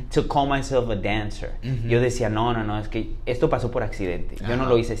years to call myself a dancer. Yo decía, no, es que esto pasó por accidente. Yo no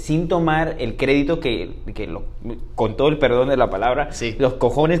lo hice, sin tomar el crédito con todo el perdón de la palabra, los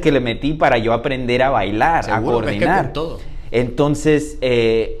cojones que le metí para yo aprender a bailar, a coordinar. Es que con todo. Entonces,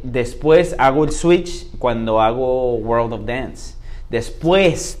 después hago el switch cuando hago World of Dance.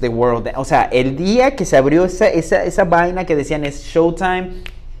 Después de World of Dance. O sea, el día que se abrió esa vaina que decían es Showtime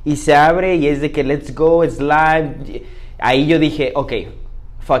y se abre y es de que let's go, it's live. Ahí yo dije, ok,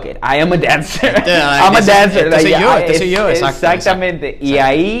 fuck it, I am a dancer. I'm a dancer. Este soy yo. Exactamente. Y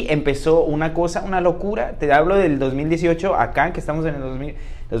ahí empezó una locura. Te hablo del 2018, acá que estamos en el 2020,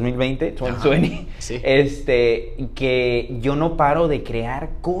 2020, que yo no paro de crear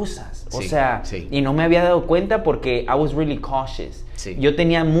cosas, o sea, y no me había dado cuenta porque I was really cautious. Yo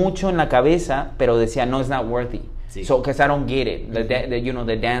tenía mucho en la cabeza, pero decía, no, it's not worthy. So, because I don't get it.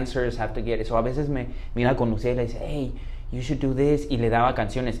 The dancers have to get it. So, a veces me iba con Lucía y le decía, hey, you should do this, y le daba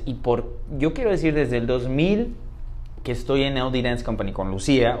canciones. Y yo quiero decir, desde el 2000, que estoy en LD Dance Company con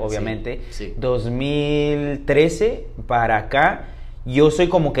Lucía, obviamente, 2013 para acá, yo soy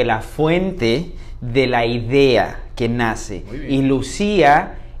como que la fuente de la idea que nace. Y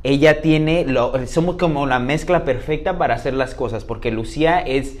Lucía, ella somos como la mezcla perfecta para hacer las cosas, porque Lucía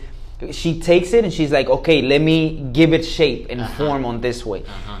she takes it and she's like, okay, let me give it shape and form on this way.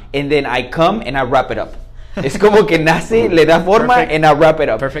 And then I come and I wrap it up. Es como que nace, le da forma and I wrap it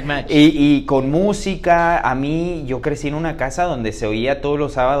up. Perfect match. Y con música, a mí, yo crecí en una casa donde se oía todos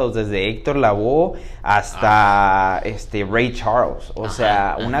los sábados desde Héctor Lavoe hasta Ray Charles. O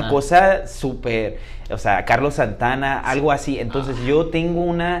sea, una cosa súper, o sea, Carlos Santana, algo así. Entonces yo tengo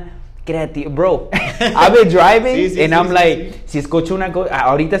una creativa, bro. I've been driving and I'm like, si escucho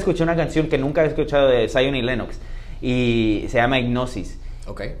ahorita escuché una canción que nunca he escuchado de Zion y Lennox y se llama Hipnosis.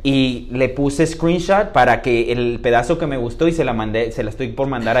 Y le puse screenshot para que el pedazo que me gustó y se la estoy por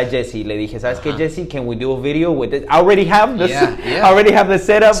mandar a Jessie. Le dije, ¿sabes qué, Jessie? Can we do a video with it? I already have the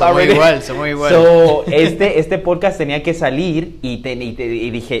setup. Somos igual. So, este podcast tenía que salir y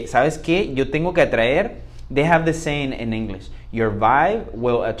dije, ¿sabes qué? Yo tengo que atraer. They have the saying in English, your vibe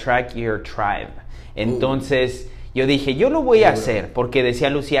will attract your tribe. Entonces, yo dije, yo lo voy a hacer, porque decía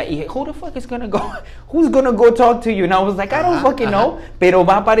Lucía, y who the fuck is gonna go? who's gonna go talk to you? And I was like, I don't fucking know. Pero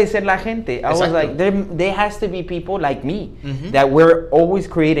va a aparecer la gente. I was like, there has to be people like me that we're always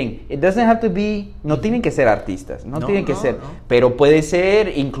creating. It doesn't have to be, no tienen que ser artistas, no tienen que ser, pero puede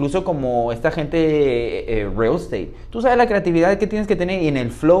ser incluso como esta gente real estate. Tú sabes la creatividad que tienes que tener y en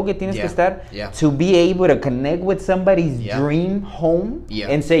el flow que tienes que estar to be able to connect with somebody's dream home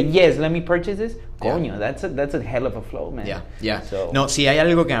and say, yes, let me purchase this. Coño, that's a hell of a flow, man. So, no, si hay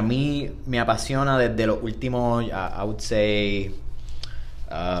algo que a mí me apasiona desde los últimos, I would say,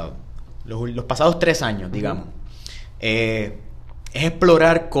 los pasados 3 años, digamos, es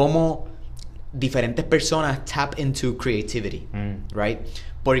explorar cómo diferentes personas tap into creativity, right?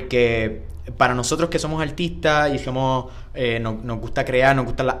 Porque para nosotros que somos artistas y somos, nos gusta crear, nos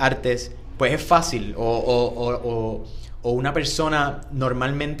gustan las artes, pues es fácil, o una persona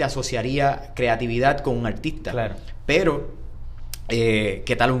normalmente asociaría creatividad con un artista. Claro. Pero,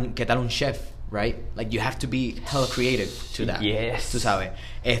 ¿qué tal un chef, right? Like, you have to be hell creative to that. Yes. Tú sabes.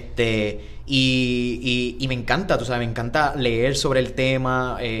 Y me encanta, tú sabes, me encanta leer sobre el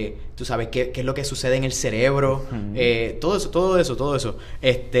tema, tú sabes, qué es lo que sucede en el cerebro, todo eso.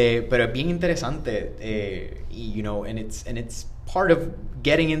 Pero es bien interesante, you know, and it's part of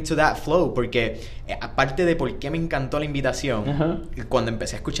getting into that flow, porque aparte de por qué me encantó la invitación, cuando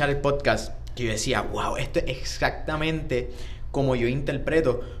empecé a escuchar el podcast, que yo decía, wow, esto es exactamente como yo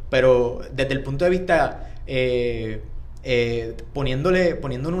interpreto, pero desde el punto de vista poniéndole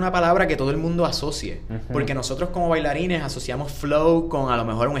una palabra que todo el mundo asocie, porque nosotros como bailarines asociamos flow con a lo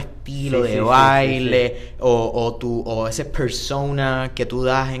mejor un estilo de baile. O ese persona que tú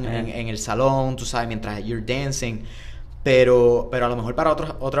das en el salón, tú sabes, mientras you're dancing. Pero a lo mejor para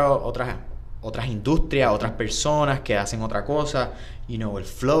otras industrias, otras personas que hacen otra cosa, you know, el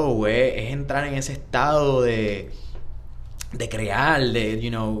flow es entrar en ese estado de crear,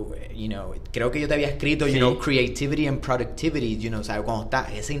 you know, creo que yo te había escrito, you know, creativity and productivity, you know, ¿sabes? Cuando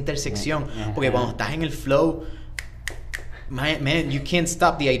estás, esa intersección, porque cuando estás en el flow, man, you can't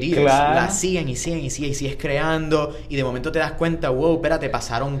stop the ideas. Claro. Las siguen y sigues creando, y de momento te das cuenta, wow, espérate,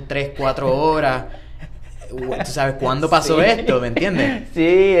 pasaron 3-4 horas. Tú sabes cuándo pasó esto, ¿me entiendes?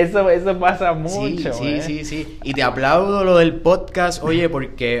 Sí, eso pasa mucho. Sí. Y te aplaudo lo del podcast, oye,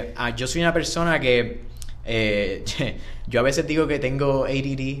 porque yo soy una persona que yo a veces digo que tengo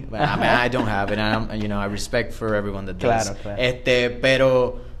ADD, but I don't have it, and you know, I respect for everyone that does.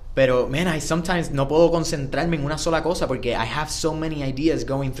 Claro. Pero man, I sometimes no puedo concentrarme en una sola cosa porque I have so many ideas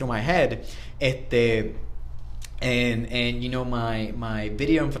going through my head. And you know, my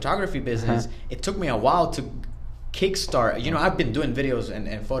video and photography business, it took me a while to kickstart. You know, I've been doing videos and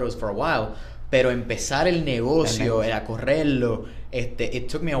photos for a while, pero empezar el negocio, a correrlo, it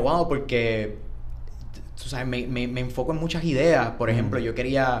took me a while porque, tú sabes, me enfoco en muchas ideas. Por ejemplo, yo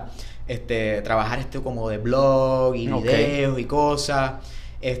quería trabajar esto como de blog y videos y cosas.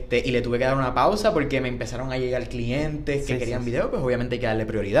 Y le tuve que dar una pausa porque me empezaron a llegar clientes que querían videos, pues obviamente hay que darle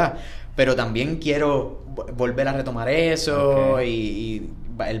prioridad. Pero también quiero volver a retomar eso y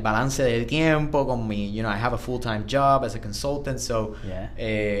el balance del tiempo con mi, you know, I have a full-time job as a consultant, so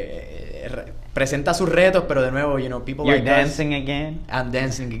presenta sus retos, pero de nuevo, you know, people You're like dancing again. I'm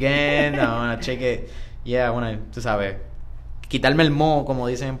dancing again. I wanna check it. Yeah, I wanna, tú sabes, quitarme el moho, como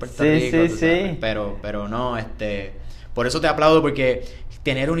dicen en Puerto Rico. Sí. Pero no, por eso te aplaudo, porque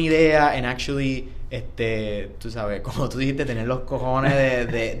tener una idea and actually, tú sabes, como tú dijiste, tener los cojones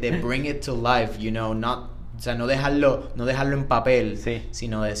de bring it to life, you know, o sea, no dejarlo en papel,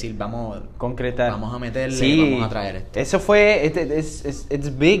 sino decir, vamos a meterle, vamos a traer esto. Eso fue,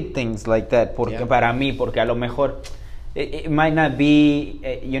 it's big things like that, porque para mí, porque a lo mejor it might not be,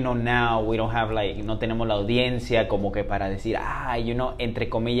 you know, now we don't have like, no tenemos la audiencia como que para decir, you know, entre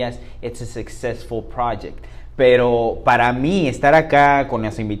comillas, it's a successful project. Pero para mí estar acá con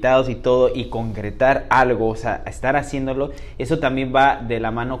los invitados y todo y concretar algo, o sea, estar haciéndolo, eso también va de la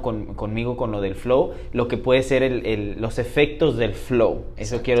mano conmigo con lo del flow, lo que puede ser los efectos del flow.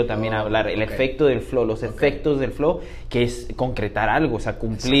 Eso quiero también hablar, el efecto del flow, los efectos del flow, que es concretar algo, o sea,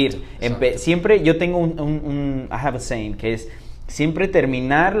 cumplir. Siempre yo tengo I have a saying, que es siempre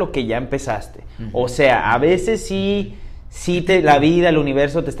terminar lo que ya empezaste. O sea, a veces sí la vida, el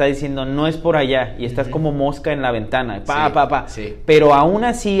universo te está diciendo no es por allá y estás como mosca en la ventana, pero aún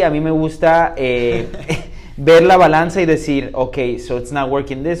así a mí me gusta ver la balanza y decir, okay, so it's not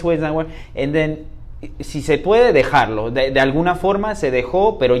working this way, it's not working, and then si se puede dejarlo, de alguna forma se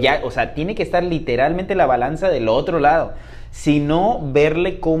dejó, pero ya, o sea, tiene que estar literalmente la balanza del otro lado, si no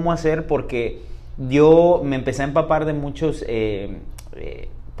verle cómo hacer, porque yo me empecé a empapar de muchos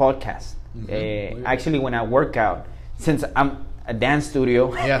podcasts, actually when I work out, since a dance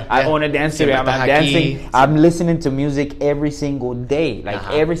studio. Yeah, I yeah. own a dance studio. I'm Siempre estás dancing. aquí. I'm listening to music every single day. Like,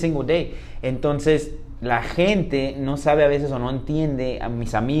 Ajá. every single day. Entonces, la gente no sabe a veces o no entiende, a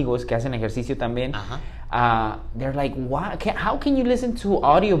mis amigos que hacen ejercicio también. Ajá. They're like, how can you listen to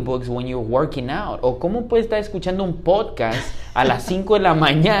audiobooks when you're working out? O cómo puedes estar escuchando un podcast a las 5 de la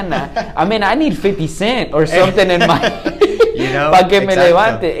mañana? I mean, I need 50 cent or something in my You know, para que me exacto.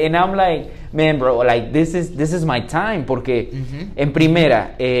 levante. And I'm like, man, bro, like this is my time. Porque en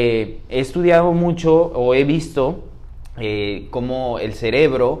primera, he estudiado mucho o he visto cómo el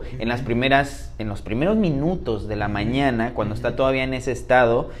cerebro en los primeros minutos de la mañana, cuando está todavía en ese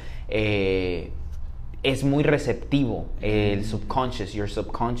estado, es muy receptivo, el subconscious, your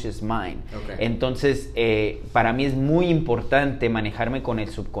subconscious mind. Okay. Entonces, para mí es muy importante manejarme con el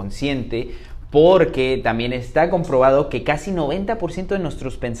subconsciente, porque también está comprobado que casi 90% de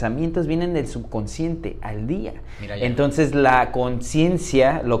nuestros pensamientos vienen del subconsciente al día. Mira ya. Entonces, la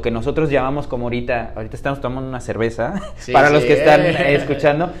conciencia, lo que nosotros llamamos como ahorita estamos tomando una cerveza, Sí, para sí. los que están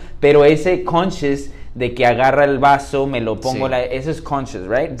escuchando, pero ese conscious de que agarra el vaso, me lo pongo, Sí. eso es conscious,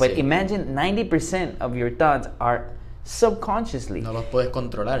 right? But Sí. imagine 90% of your thoughts are subconsciously. No los puedes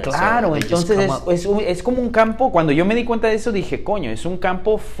controlar. Claro, so they just entonces come up. es como un campo. Cuando yo me di cuenta de eso, dije, coño, es un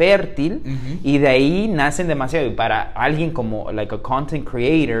campo fértil, y de ahí nacen demasiado. Y para alguien como like a content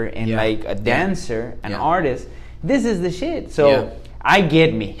creator and Yeah. like a dancer, an Yeah. artist, this is the shit. So Yeah. I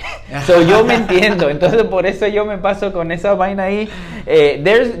get me. So yo me entiendo. Entonces por eso yo me paso con esa vaina ahí.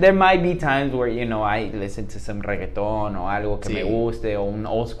 There might be times where, you know, I listen to some reggaetón o algo que Sí. me guste, o un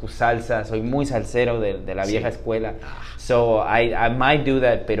old school salsa. Soy muy salsero de la vieja Sí. escuela. So I might do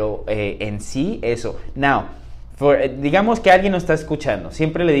that, pero en sí eso. Now, digamos que alguien nos está escuchando.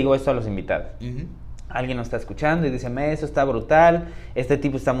 Siempre le digo esto a los invitados. Alguien nos está escuchando y dice, eso está brutal, este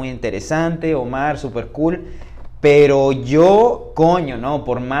tipo está muy interesante, Omar, super cool. Pero yo, coño, no,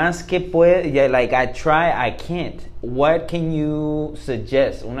 por más que pueda, like I try, I can't. What can you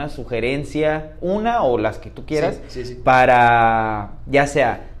suggest? Una sugerencia, una o las que tú quieras, Sí. para, ya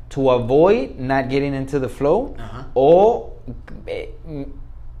sea, to avoid not getting into the flow, Ajá. o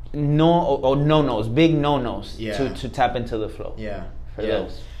no-nos, big no-nos, Yeah. to tap into the flow. Yeah. For Yeah.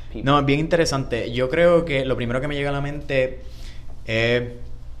 those people. No, es bien interesante. Yo creo que lo primero que me llega a la mente es,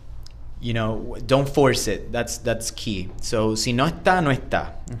 you know, don't force it. That's key. So, si no está, no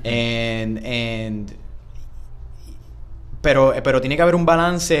está. Pero tiene que haber un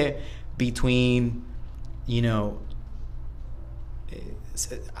balance between, you know,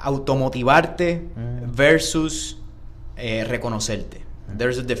 automotivarte versus reconocerte.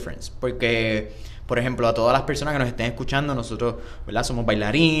 There's a difference. Porque, por ejemplo, a todas las personas que nos estén escuchando, nosotros, ¿verdad? Somos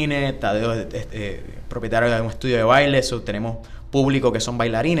bailarines, Tadeo es propietario de un estudio de baile, so tenemos público que son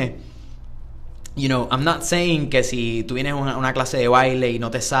bailarines. You know, I'm not saying que si tú vienes a una clase de baile y no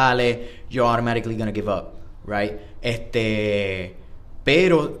te sale, you're automatically gonna give up, right?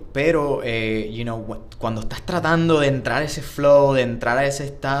 Pero you know, cuando estás tratando de entrar a ese flow, de entrar a ese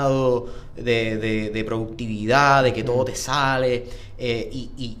estado de productividad, de que todo te sale,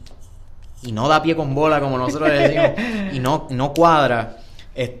 y no da pie con bola, como nosotros decimos, y no cuadra,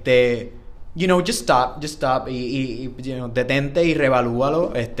 you know, just stop y you know, detente y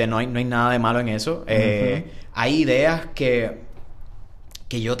reevalúalo. No hay nada de malo en eso. Hay ideas que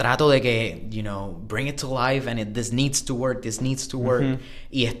yo trato de que, you know, bring it to life and this needs to work.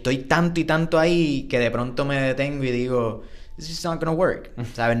 Y estoy tanto y tanto ahí que de pronto me detengo y digo, this is not gonna work,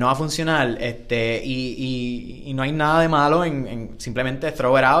 ¿sabes? No va a funcionar. Y no hay nada de malo en simplemente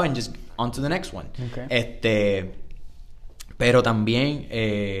throw it out and just on to the next one. Okay. Pero también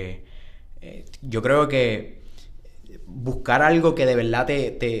yo creo que buscar algo que de verdad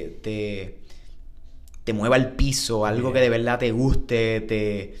te mueva el piso, algo que de verdad te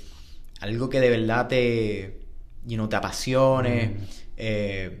guste, algo que de verdad you know, te apasione.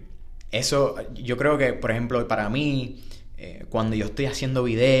 Eso, yo creo que, por ejemplo, para mí, cuando yo estoy haciendo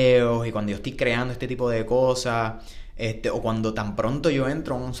videos y cuando yo estoy creando este tipo de cosas, o cuando tan pronto yo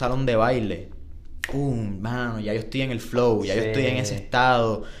entro a un salón de baile, mano, ya yo estoy en el flow, ya yo estoy en ese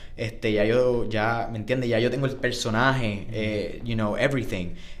estado, ya ¿me entiendes? Ya yo tengo el personaje, you know,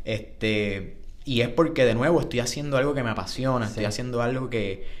 everything, y es porque de nuevo estoy haciendo algo que me apasiona, estoy haciendo algo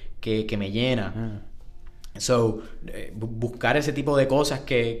que me llena. So, buscar ese tipo de cosas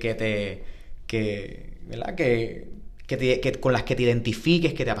 ¿verdad? Que con las que te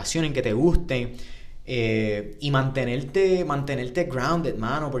identifiques, que te apasionen, que te gusten, y mantenerte grounded,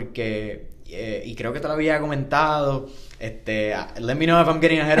 mano, porque y creo que te lo había comentado, let me know if I'm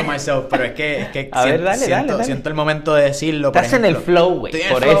getting ahead of myself, pero es que a ver, dale. siento el momento de decirlo. Estás en el flow, güey,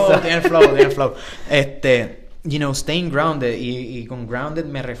 por eso. Estoy en el flow. you know, staying grounded, y con grounded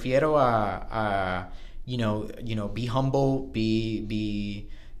me refiero a you know, be humble, be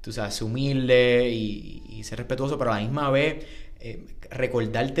tú sabes, humilde y ser respetuoso, pero a la misma vez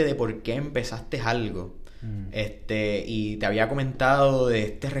recordarte de por qué empezaste algo. Y te había comentado de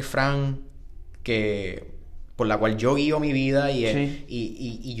este refrán por la cual yo guío mi vida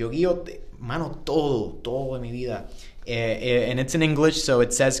y yo guío, mano, todo de mi vida. And it's in English, so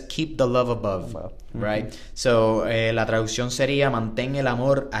it says keep the love above, right? So la traducción sería mantén el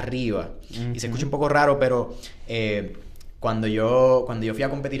amor arriba. Y se escucha un poco raro, pero cuando yo fui a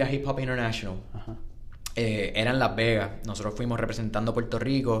competir a Hip Hop International, era en Las Vegas. Nosotros fuimos representando Puerto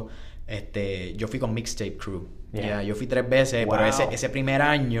Rico. Yo fui con Mixtape Crew. Yo fui 3 veces, pero ese primer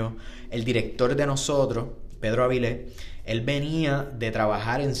año, el director de nosotros, Pedro Avilés, él venía de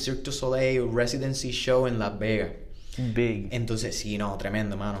trabajar en Cirque du Soleil Residency Show en Las Vegas. Big. Entonces, sí, no,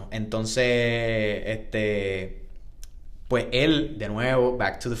 tremendo, mano. Entonces, pues él, de nuevo,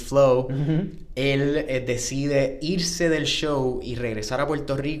 back to the flow, él decide irse del show y regresar a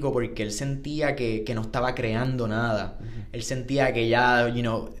Puerto Rico porque él sentía que no estaba creando nada. Él sentía que ya, you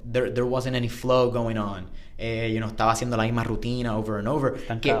know, there wasn't any flow going on. Estaba haciendo la misma rutina over and over.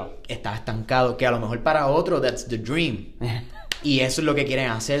 Estancado. Que estaba estancado, que a lo mejor para otro, that's the dream. Y eso es lo que quieren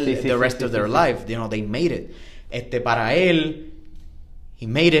hacer the rest of their life. You know, they made it. Para él, he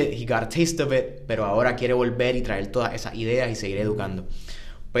made it, he got a taste of it, pero ahora quiere volver y traer todas esas ideas y seguir educando.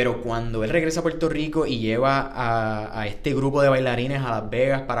 Pero cuando él regresa a Puerto Rico y lleva a este grupo de bailarines a Las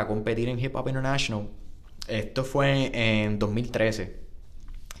Vegas para competir en Hip Hop International, esto fue en 2013,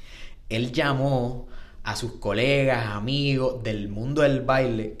 él llamó a sus colegas, amigos del mundo del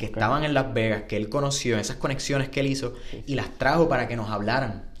baile que estaban en Las Vegas, que él conoció, esas conexiones que él hizo, y las trajo para que nos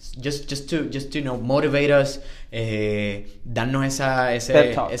hablaran. Just to you know, motivate us, darnos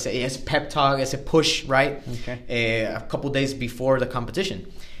ese pep talk, ese push, right? A couple days before the competition.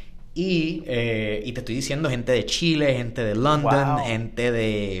 Y te estoy diciendo gente de Chile, gente de London, gente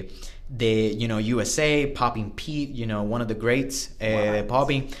de you know, USA, Popping Pete, you know, one of the greats de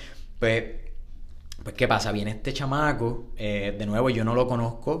popping. Pues, ¿qué pasa? Viene este chamaco, de nuevo yo no lo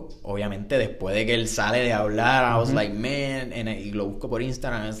conozco, obviamente después de que él sale de hablar, I was like, man, y lo busco por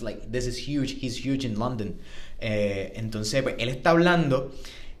Instagram, it's like, this is huge, he's huge in London. Entonces, pues, él está hablando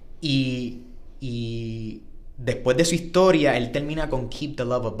y después de su historia, él termina con Keep the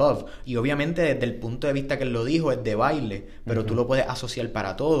Love Above. Y obviamente desde el punto de vista que él lo dijo, es de baile, pero tú lo puedes asociar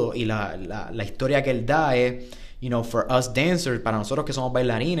para todo. Y la historia que él da es, you know, for us dancers, para nosotros que somos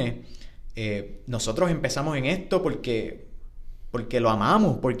bailarines, nosotros empezamos en esto porque lo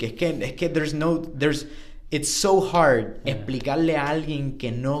amamos, porque es que it's so hard explicarle a alguien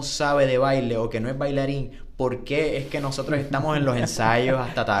que no sabe de baile o que no es bailarín por qué es que nosotros estamos en los ensayos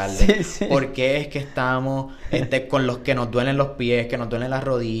hasta tarde, por qué es que estamos con los que nos duelen los pies, que nos duelen las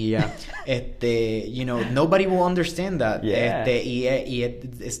rodillas, you know, nobody will understand that.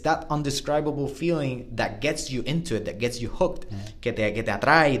 It's that undescribable feeling that gets you into it, that gets you hooked, que te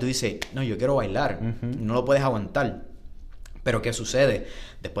atrae y tú dices, no, yo quiero bailar, no lo puedes aguantar. Pero ¿qué sucede?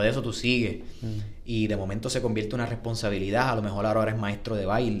 Después de eso tú sigues y de momento se convierte en una responsabilidad. A lo mejor ahora eres maestro de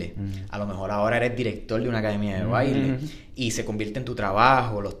baile, a lo mejor ahora eres director de una academia de baile y se convierte en tu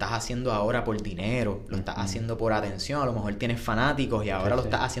trabajo. Lo estás haciendo ahora por dinero, lo estás haciendo por atención. A lo mejor tienes fanáticos y ahora lo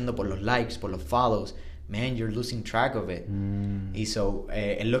estás haciendo por los likes, por los follows. Man, you're losing track of it. Y so,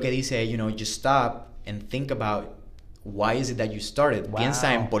 es lo que dice, you know, just stop and think about why is it that you started.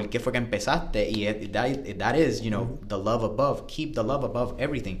 Piensa en por qué fue que empezaste y that is, you know, the love above. Keep the love above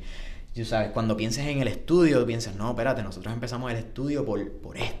everything. Tú sabes, cuando pienses en el estudio, piensas, no, espérate, nosotros empezamos el estudio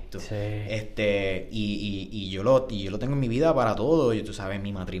por esto. Y yo lo tengo en mi vida para todo. Tú sabes, en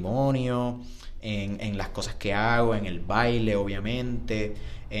mi matrimonio, en las cosas que hago, en el baile, obviamente,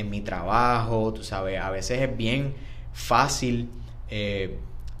 en mi trabajo. Tú sabes, a veces es bien fácil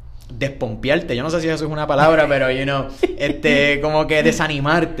despompearte, yo no sé si eso es una palabra, pero you know, como que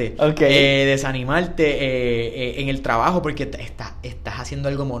desanimarte, desanimarte en el trabajo porque estás haciendo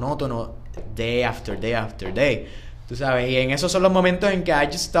algo monótono day after day after day, tú sabes, y en esos son los momentos en que I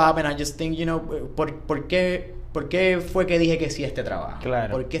just stop and I just think, you know, ¿por qué fue que dije que sí a este trabajo?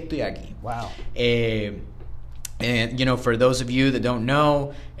 Claro. ¿Por qué estoy aquí? You know, for those of you that don't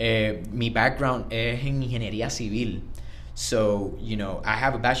know, mi background es en ingeniería civil. So, you know, I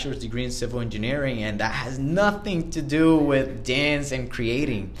have a bachelor's degree in civil engineering and that has nothing to do with dance and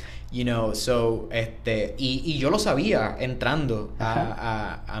creating, you know, so, y yo lo sabía entrando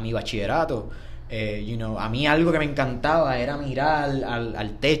a mi bachillerato, you know, a mí algo que me encantaba era mirar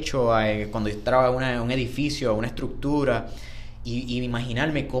al techo, cuando yo entraba en un edificio, una estructura, y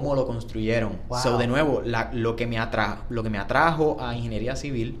imaginarme cómo lo construyeron. Wow. So, de nuevo, lo que me atrajo a ingeniería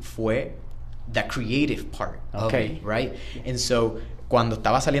civil fue the creative part of it, right? And so, cuando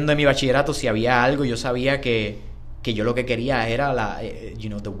estaba saliendo de mi bachillerato, si había algo, yo sabía que yo lo que quería era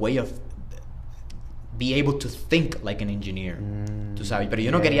the way of be able to think like an engineer. Tú sabes, pero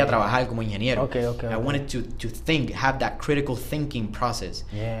yo no quería trabajar como ingeniero. I wanted to think, have that critical thinking process.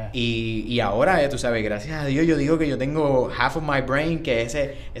 Y ahora, tú sabes, gracias a Dios, yo digo que yo tengo half of my brain, que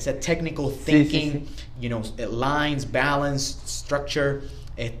ese technical thinking, you know, lines, balance, structure,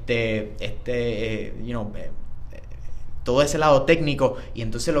 todo ese lado técnico, y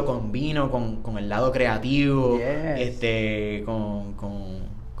entonces lo combino con el lado creativo,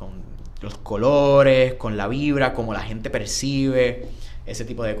 con los colores, con la vibra, como la gente percibe, ese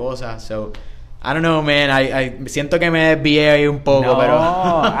tipo de cosas. So, I don't know, man, I siento que me desvié ahí un poco, pero...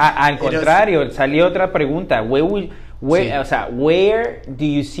 al contrario, salió otra pregunta. O sea, where do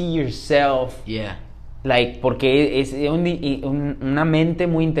you see yourself? Like, porque es una mente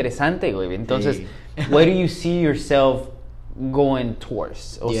muy interesante, güey. Entonces, where do you see yourself going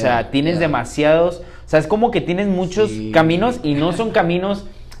towards? O sea, tienes demasiados... O sea, es como que tienes muchos caminos y no son caminos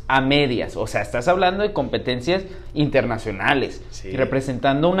a medias. O sea, estás hablando de competencias internacionales,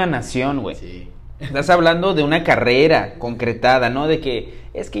 representando una nación, güey. Estás hablando de una carrera concretada, ¿no? De que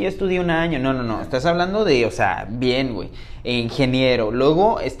es que yo estudié un año. No. Estás hablando de, o sea, bien, güey. Ingeniero.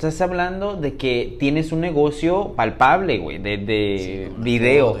 Luego estás hablando de que tienes un negocio palpable, güey, de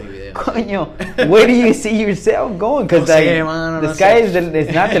video. Coño, where do you see yourself going? Because the sky is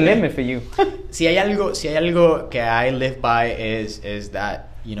not the limit for you. Si hay algo que I live by is that,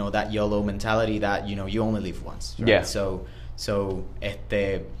 you know, that YOLO mentality, that, you know, you only live once, right? So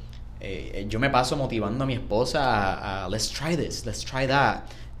yo me paso motivando a mi esposa a let's try this, let's try that.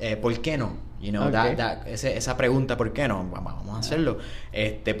 ¿Por qué no? You know, esa pregunta, ¿por qué no? Vamos a hacerlo.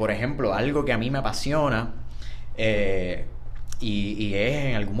 Por ejemplo, algo que a mí me apasiona y es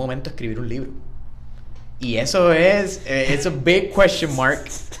en algún momento escribir un libro. Y eso es it's a big question mark,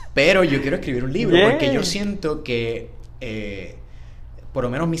 pero yo quiero escribir un libro porque yo siento que por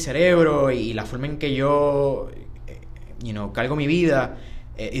lo menos mi cerebro y la forma en que yo cargo mi vida,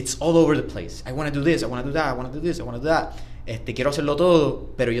 it's all over the place. I want to do this, I want to do that, I want to do this, I want to do that. Quiero hacerlo todo,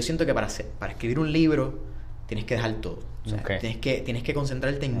 pero yo siento que para escribir un libro tienes que dejar todo. O sea, tienes que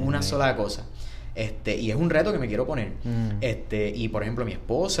concentrarte en una sola cosa. Y es un reto que me quiero poner. Y por ejemplo, mi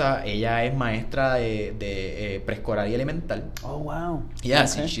esposa, ella es maestra de preescolar y elemental. Oh, wow. Yeah,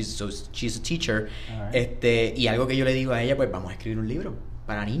 she's a teacher. Right. Y algo que yo le digo a ella, pues vamos a escribir un libro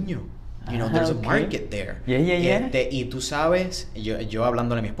para niños. You know, there's a market there. Y tú sabes, yo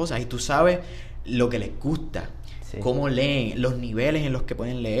hablándole a mi esposa, y tú sabes lo que les gusta. Cómo leen, los niveles en los que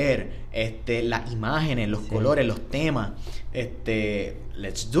pueden leer, las imágenes, los colores, los temas,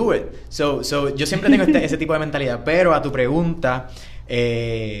 let's do it. So yo siempre tengo ese tipo de mentalidad, pero a tu pregunta,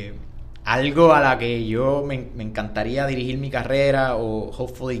 algo a la que yo me encantaría dirigir mi carrera o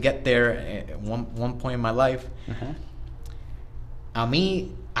hopefully get there at one point in my life. A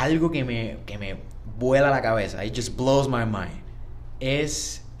mí, algo que me vuela la cabeza, it just blows my mind,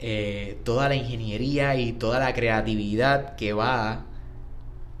 es toda la ingeniería y toda la creatividad que va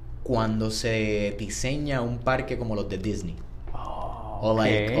cuando se diseña un parque como los de Disney. O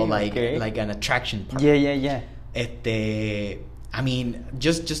like an attraction park. I mean,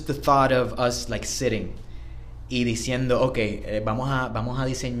 just the thought of us like sitting y diciendo, vamos a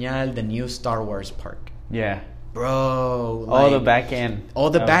diseñar the new Star Wars park. Bro, all the back end,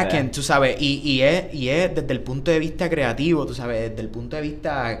 tú sabes, y es desde el punto de vista creativo, tú sabes, desde el punto de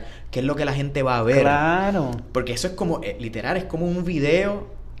vista qué es lo que la gente va a ver. Claro. Porque eso es como, literal, es como un video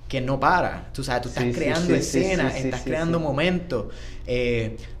que no para. Tú sabes, tú estás creando escenas, estás creando momentos,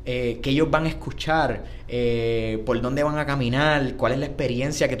 que ellos van a escuchar, por dónde van a caminar, cuál es la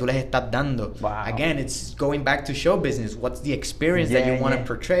experiencia que tú les estás dando. Wow. Again, it's going back to show business. What's the experience that you want to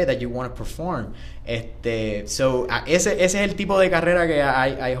portray, that you want to perform? So ese es el tipo de carrera que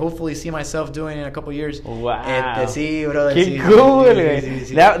I hopefully see myself doing in a couple years. Wow. Sí, brother. Qué cool.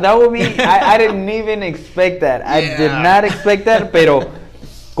 Sí. That would be, I didn't even expect that. I did not expect that, pero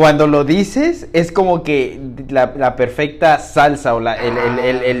cuando lo dices, es como que la perfecta salsa o la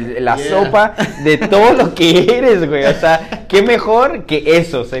sopa de todo lo que eres, güey. O sea, qué mejor que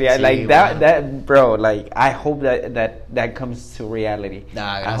eso sería. Sí, like that, bro, like, I hope that comes to reality.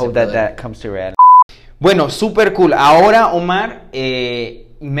 Gracias, I hope that comes to reality. Bueno, super cool. Ahora, Omar,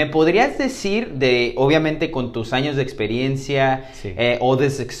 ¿me podrías decir de, obviamente con tus años de experiencia, Sí. all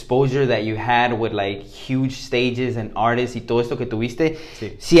this exposure that you had with like huge stages and artists y todo esto que tuviste,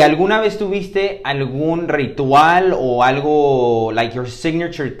 Sí. si alguna vez tuviste algún ritual o algo, like your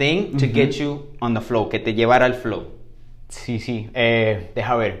signature thing to get you on the flow, que te llevara al flow? Sí, sí.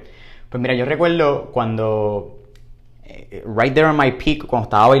 Deja ver. Pues mira, yo recuerdo cuando, right there on my peak, cuando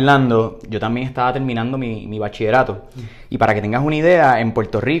estaba bailando, yo también estaba terminando mi bachillerato. Y para que tengas una idea, en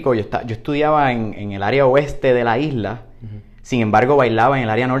Puerto Rico yo estudiaba en el área oeste de la isla. Sin embargo, bailaba en el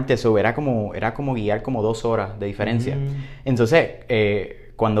área norte. Eso era como guiar como 2 horas de diferencia. Entonces,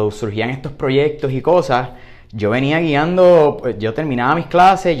 cuando surgían estos proyectos y cosas, yo venía guiando, pues, yo terminaba mis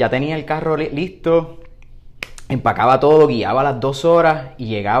clases, ya tenía el carro listo, empacaba todo, guiaba las 2 horas y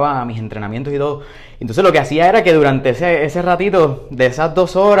llegaba a mis entrenamientos y todo. Entonces lo que hacía era que durante ese ratito de esas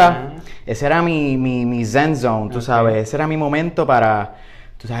 2 horas, ese era mi zen zone, tú sabes, ese era mi momento para,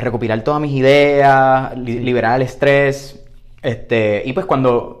 tú sabes, recopilar todas mis ideas, liberar el estrés. Y pues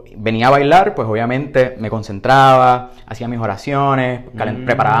cuando venía a bailar, pues obviamente me concentraba, hacía mis oraciones,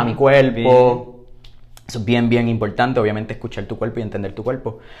 preparaba mi cuerpo. Eso es bien, bien importante, obviamente, escuchar tu cuerpo y entender tu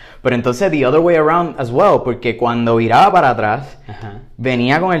cuerpo. Pero entonces, the other way around as well, porque cuando viraba para atrás,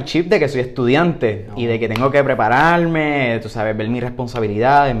 venía con el chip de que soy estudiante y de que tengo que prepararme, tú sabes, ver mis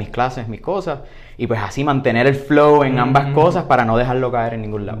responsabilidades, mis clases, mis cosas. Y pues así mantener el flow en ambas cosas para no dejarlo caer en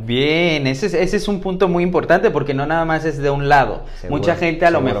ningún lado. Bien, ese es un punto muy importante porque no nada más es de un lado. Seguro, mucha gente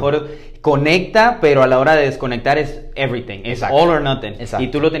a lo mejor conecta, pero a la hora de desconectar es everything, es all or nothing. Exacto. Y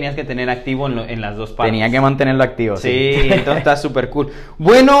tú lo tenías que tener activo en las dos partes. Tenía que mantenerlo activo. Sí, entonces está súper cool.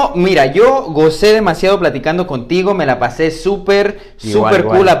 Bueno, mira, yo gocé demasiado platicando contigo, me la pasé súper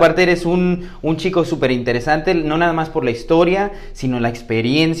cool. Aparte eres un chico súper interesante, no nada más por la historia, sino la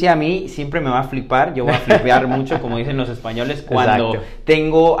experiencia. A mí siempre me va a flipar, yo voy a flipear mucho, como dicen los españoles, cuando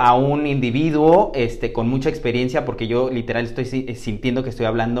tengo a un individuo con mucha experiencia, porque yo literal estoy sintiendo que estoy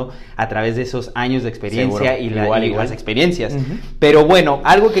hablando a través de esos años de experiencia. Seguro. y las experiencias. Pero bueno,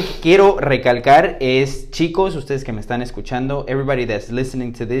 algo que quiero recalcar es, chicos, ustedes que me están escuchando, everybody that's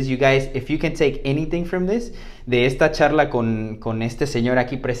listening to this, you guys, if you can take anything from this, de esta charla con este señor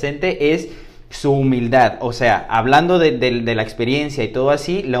aquí presente, es su humildad. O sea, hablando de la experiencia y todo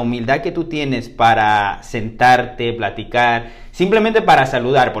así, la humildad que tú tienes para sentarte, platicar, simplemente para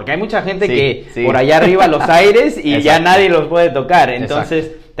saludar, porque hay mucha gente por allá arriba los aires y ya nadie los puede tocar.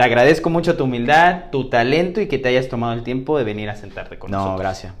 Entonces, te agradezco mucho tu humildad, tu talento y que te hayas tomado el tiempo de venir a sentarte con nosotros. No,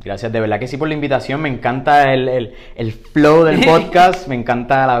 gracias. Gracias, de verdad que sí por la invitación. Me encanta el flow del podcast, me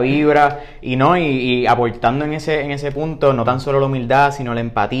encanta la vibra y aportando en ese punto, no tan solo la humildad, sino la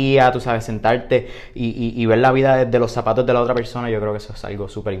empatía, tú sabes, sentarte y ver la vida desde los zapatos de la otra persona. Yo creo que eso es algo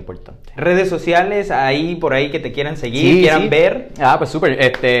súper importante. Redes sociales, por ahí que te quieran seguir, quieran ver. Pues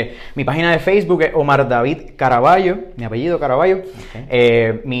súper. Mi página de Facebook es Omar David Caraballo, mi apellido Caraballo.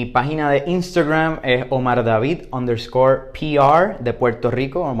 Mi página de Instagram es Omar David _PR de Puerto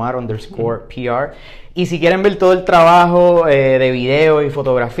Rico, Omar _PR. Y si quieren ver todo el trabajo de video y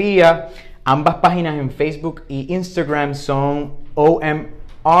fotografía, ambas páginas en Facebook y Instagram son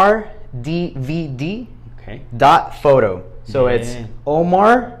OMRDVD.photo. So it's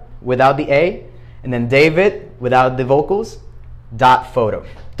Omar without the A and then David without the vocals .photo.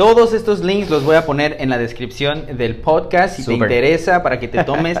 Todos estos links los voy a poner en la descripción del podcast si te interesa, para que te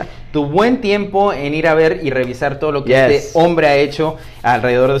tomes tu buen tiempo en ir a ver y revisar todo lo que este hombre ha hecho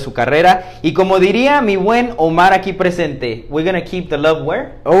alrededor de su carrera. Y como diría mi buen Omar aquí presente, we're gonna keep the love where?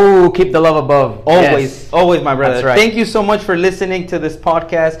 Oh, keep the love above. Always, always, my brother. That's right. Thank you so much for listening to this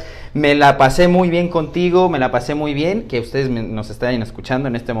podcast. Me la pasé muy bien contigo, me la pasé muy bien que ustedes nos estén escuchando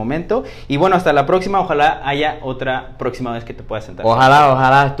en este momento. Y bueno, hasta la próxima. Ojalá haya otra próxima vez que te puedas sentar.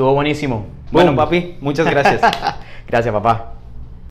 Ojalá, estuvo buenísimo. Bueno, papi, muchas gracias. Gracias, papá.